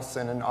somebody else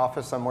in an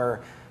office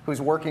somewhere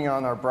who's working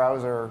on our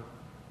browser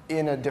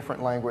in a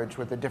different language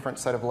with a different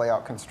set of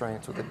layout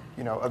constraints, with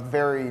a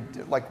very,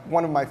 like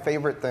one of my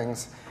favorite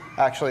things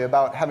actually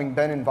about having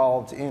been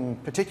involved in,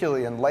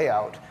 particularly in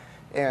layout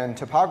and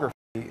typography,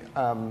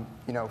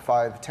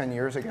 5-10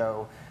 years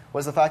ago,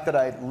 was the fact that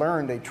I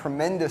learned a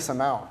tremendous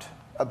amount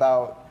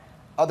about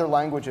other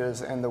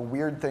languages and the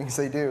weird things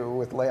they do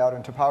with layout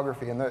and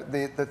typography and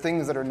the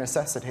things that are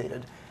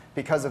necessitated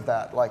because of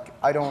that. Like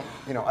I don't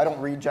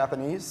read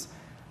Japanese,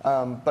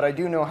 but I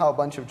do know how a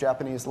bunch of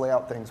Japanese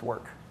layout things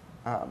work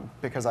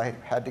because I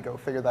had to go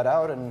figure that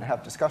out and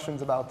have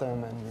discussions about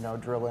them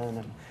and drill in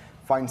and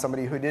find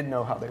somebody who did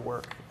know how they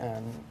work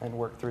and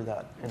work through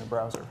that in a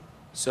browser.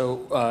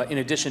 So in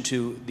addition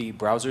to the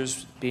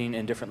browsers being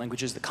in different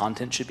languages, the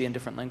content should be in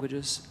different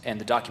languages, and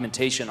the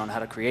documentation on how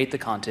to create the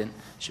content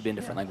should be in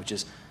different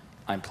languages.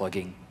 I'm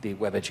plugging the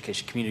Web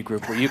Education Community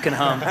Group where you can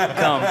come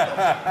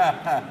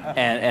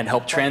and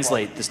help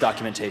translate this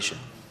documentation.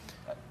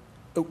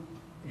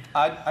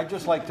 I'd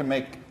just like to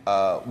make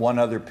one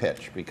other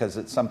pitch, because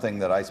it's something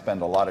that I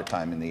spend a lot of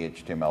time in the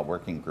HTML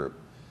working group.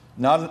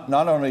 Not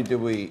only do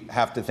we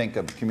have to think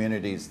of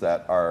communities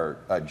that are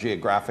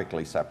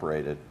geographically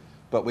separated,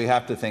 but we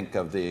have to think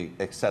of the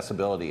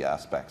accessibility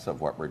aspects of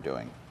what we're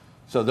doing.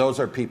 So those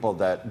are people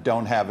that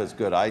don't have as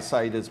good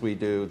eyesight as we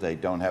do, they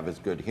don't have as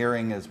good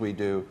hearing as we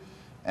do,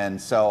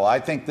 and so I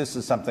think this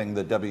is something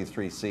the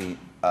W3C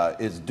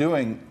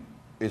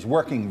is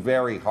working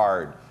very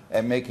hard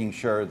at making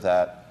sure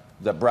that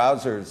the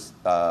browser's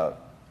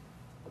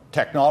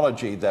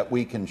technology that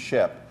we can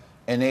ship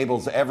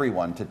enables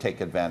everyone to take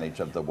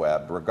advantage of the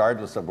web,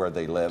 regardless of where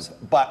they live,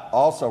 but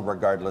also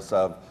regardless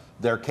of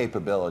their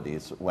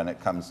capabilities when it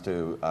comes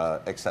to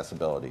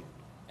accessibility.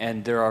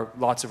 And there are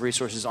lots of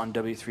resources on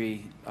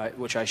W3,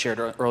 which I shared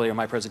earlier in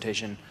my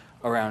presentation,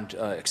 around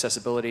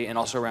accessibility and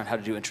also around how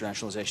to do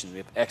internationalization. We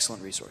have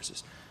excellent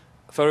resources.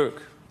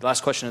 Farouk,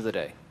 last question of the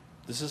day.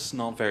 This is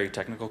not a very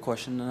technical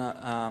question,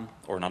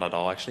 or not at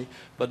all actually,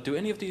 but do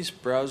any of these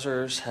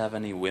browsers have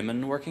any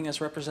women working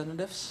as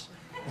representatives?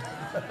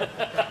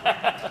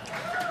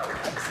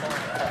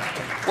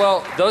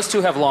 Well, those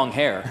two have long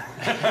hair.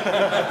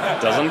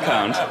 Doesn't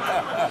count.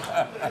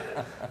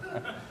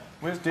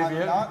 Where's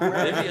Divya?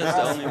 Divya is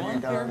the only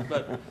one here,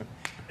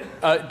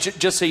 but...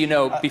 Just so you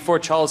know, before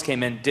Charles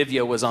came in,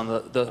 Divya was on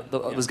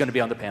was going to be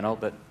on the panel,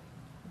 but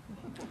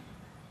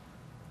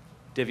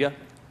Divya,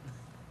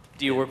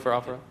 do you work for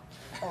Opera?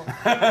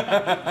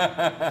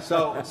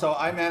 So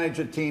I manage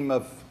a team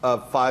of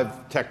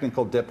 5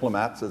 technical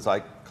diplomats, as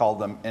I call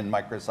them in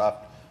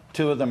Microsoft.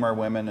 2 of them are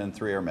women and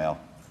 3 are male.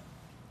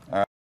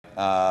 All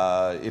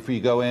right. If you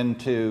go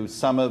into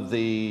some of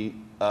the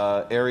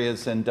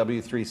areas in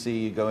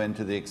W3C, you go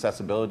into the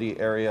accessibility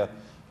area.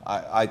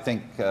 I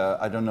think,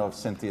 I don't know if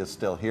Cynthia's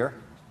still here.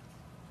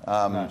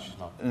 No, she's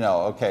not.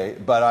 No, okay.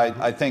 But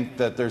I think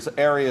that there's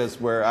areas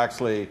where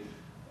actually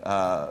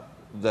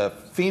the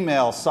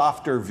female,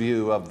 softer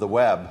view of the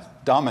web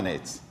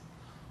dominates,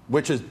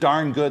 which is a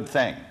darn good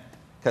thing.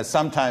 Because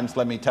sometimes,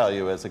 let me tell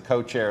you, as a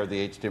co-chair of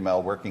the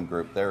HTML working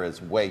group, there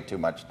is way too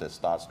much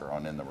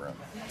testosterone in the room.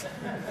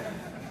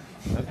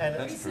 At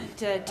a recent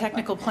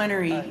technical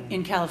plenary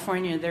in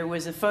California, there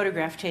was a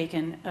photograph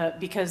taken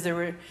because there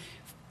were,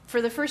 for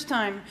the first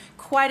time,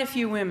 quite a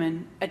few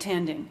women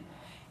attending.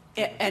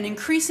 An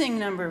increasing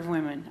number of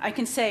women. I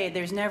can say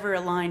there's never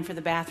a line for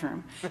the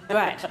bathroom,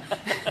 but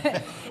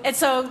and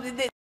so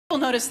people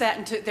noticed that,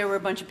 and there were a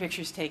bunch of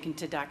pictures taken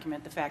to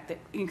document the fact that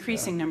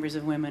increasing numbers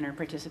of women are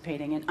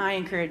participating, and I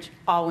encourage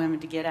all women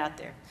to get out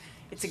there.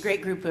 It's a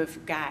great group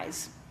of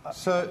guys.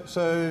 So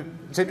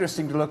it's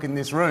interesting to look in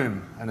this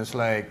room, and it's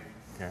like,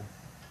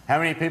 how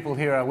many people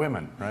here are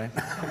women, right?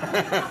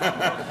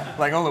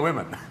 Like all the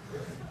women.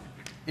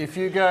 If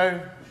you go,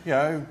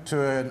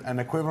 to an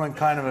equivalent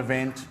kind of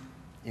event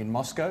in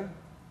Moscow,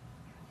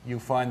 you'll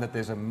find that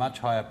there's a much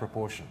higher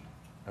proportion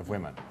of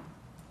women.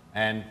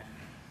 And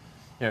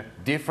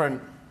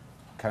different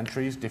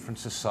countries, different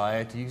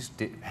societies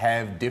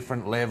have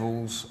different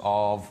levels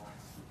of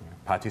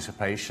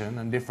participation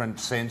and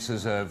different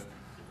senses of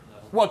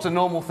what's a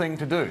normal thing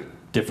to do.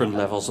 Different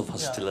levels of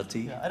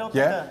hostility. I don't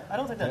think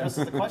that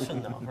answers the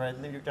question, though, right?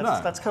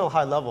 That's kind of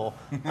high level.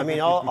 I mean,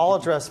 I'll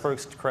address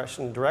Farouk's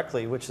question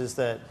directly, which is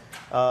that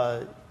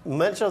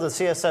much of the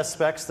CSS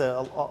specs that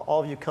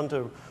all of you come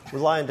to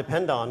rely and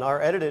depend on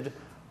are edited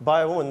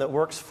by a woman that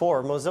works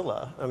for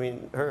Mozilla. I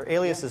mean, her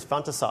alias is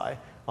Fantasy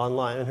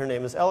online, and her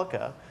name is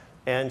Elka.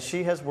 And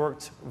she has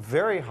worked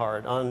very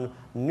hard on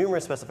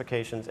numerous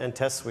specifications and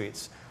test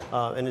suites,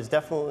 and has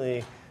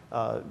definitely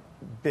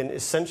been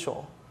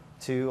essential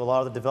to a lot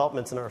of the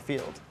developments in our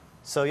field.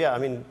 So yeah, I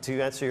mean, to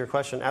answer your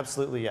question,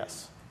 absolutely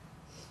yes.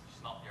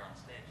 She's not here on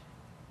stage.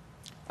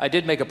 I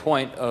did make a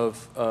point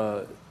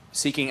of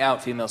seeking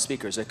out female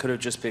speakers. I could have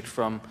just picked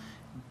from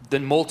the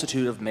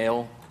multitude of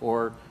male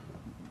or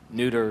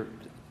neuter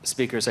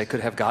speakers I could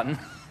have gotten.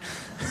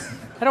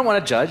 I don't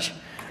want to judge.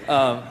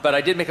 But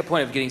I did make a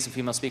point of getting some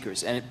female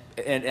speakers, and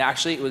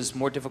actually it was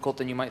more difficult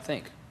than you might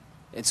think.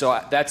 And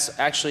so that's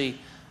actually,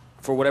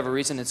 for whatever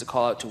reason, it's a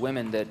call out to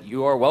women that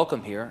you are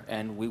welcome here,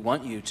 and we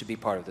want you to be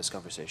part of this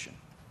conversation.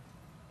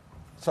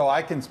 So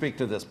I can speak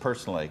to this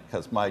personally,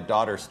 because my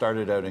daughter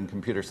started out in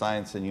computer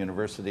science in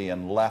university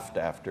and left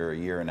after a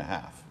year and a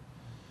half.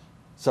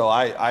 So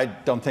I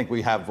don't think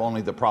we have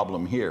only the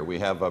problem here. We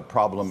have a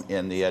problem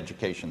in the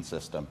education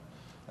system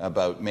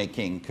about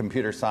making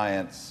computer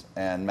science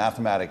and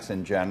mathematics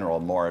in general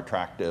more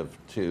attractive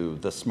to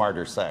the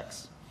smarter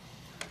sex.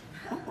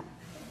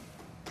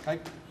 I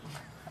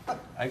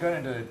got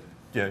into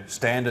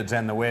standards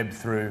and the web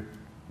through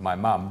my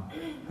mum,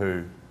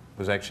 who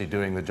was actually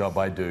doing the job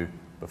I do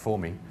before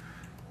me.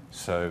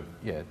 So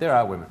yeah, there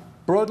are women.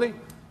 Broadly,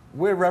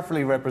 we're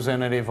roughly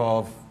representative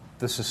of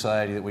the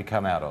society that we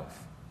come out of.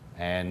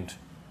 And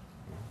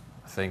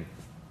I think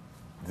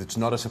it's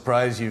not a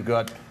surprise you've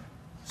got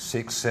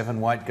 6,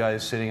 7 white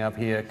guys sitting up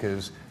here,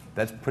 because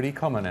that's pretty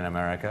common in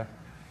America.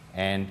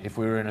 And if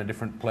we were in a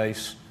different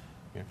place,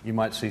 you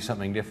might see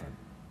something different.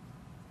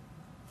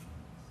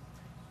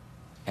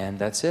 And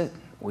that's it.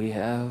 We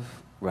have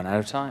run out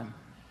of time.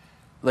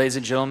 Ladies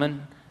and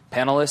gentlemen,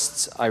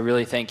 panelists, I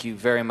really thank you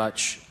very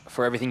much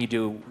for everything you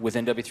do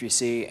within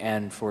W3C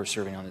and for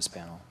serving on this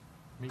panel.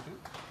 Me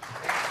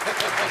too.